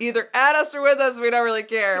 Yeah. Either at us or with us, we don't really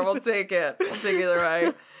care. We'll take it. We'll take either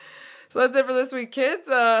way. So that's it for this week, kids.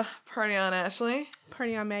 Party on, Ashley.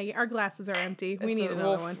 Party on, Maggie. Our glasses are empty. We need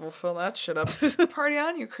another one. We'll fill that shit up. Party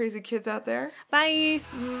on, you crazy kids out there. Bye.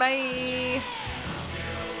 Bye.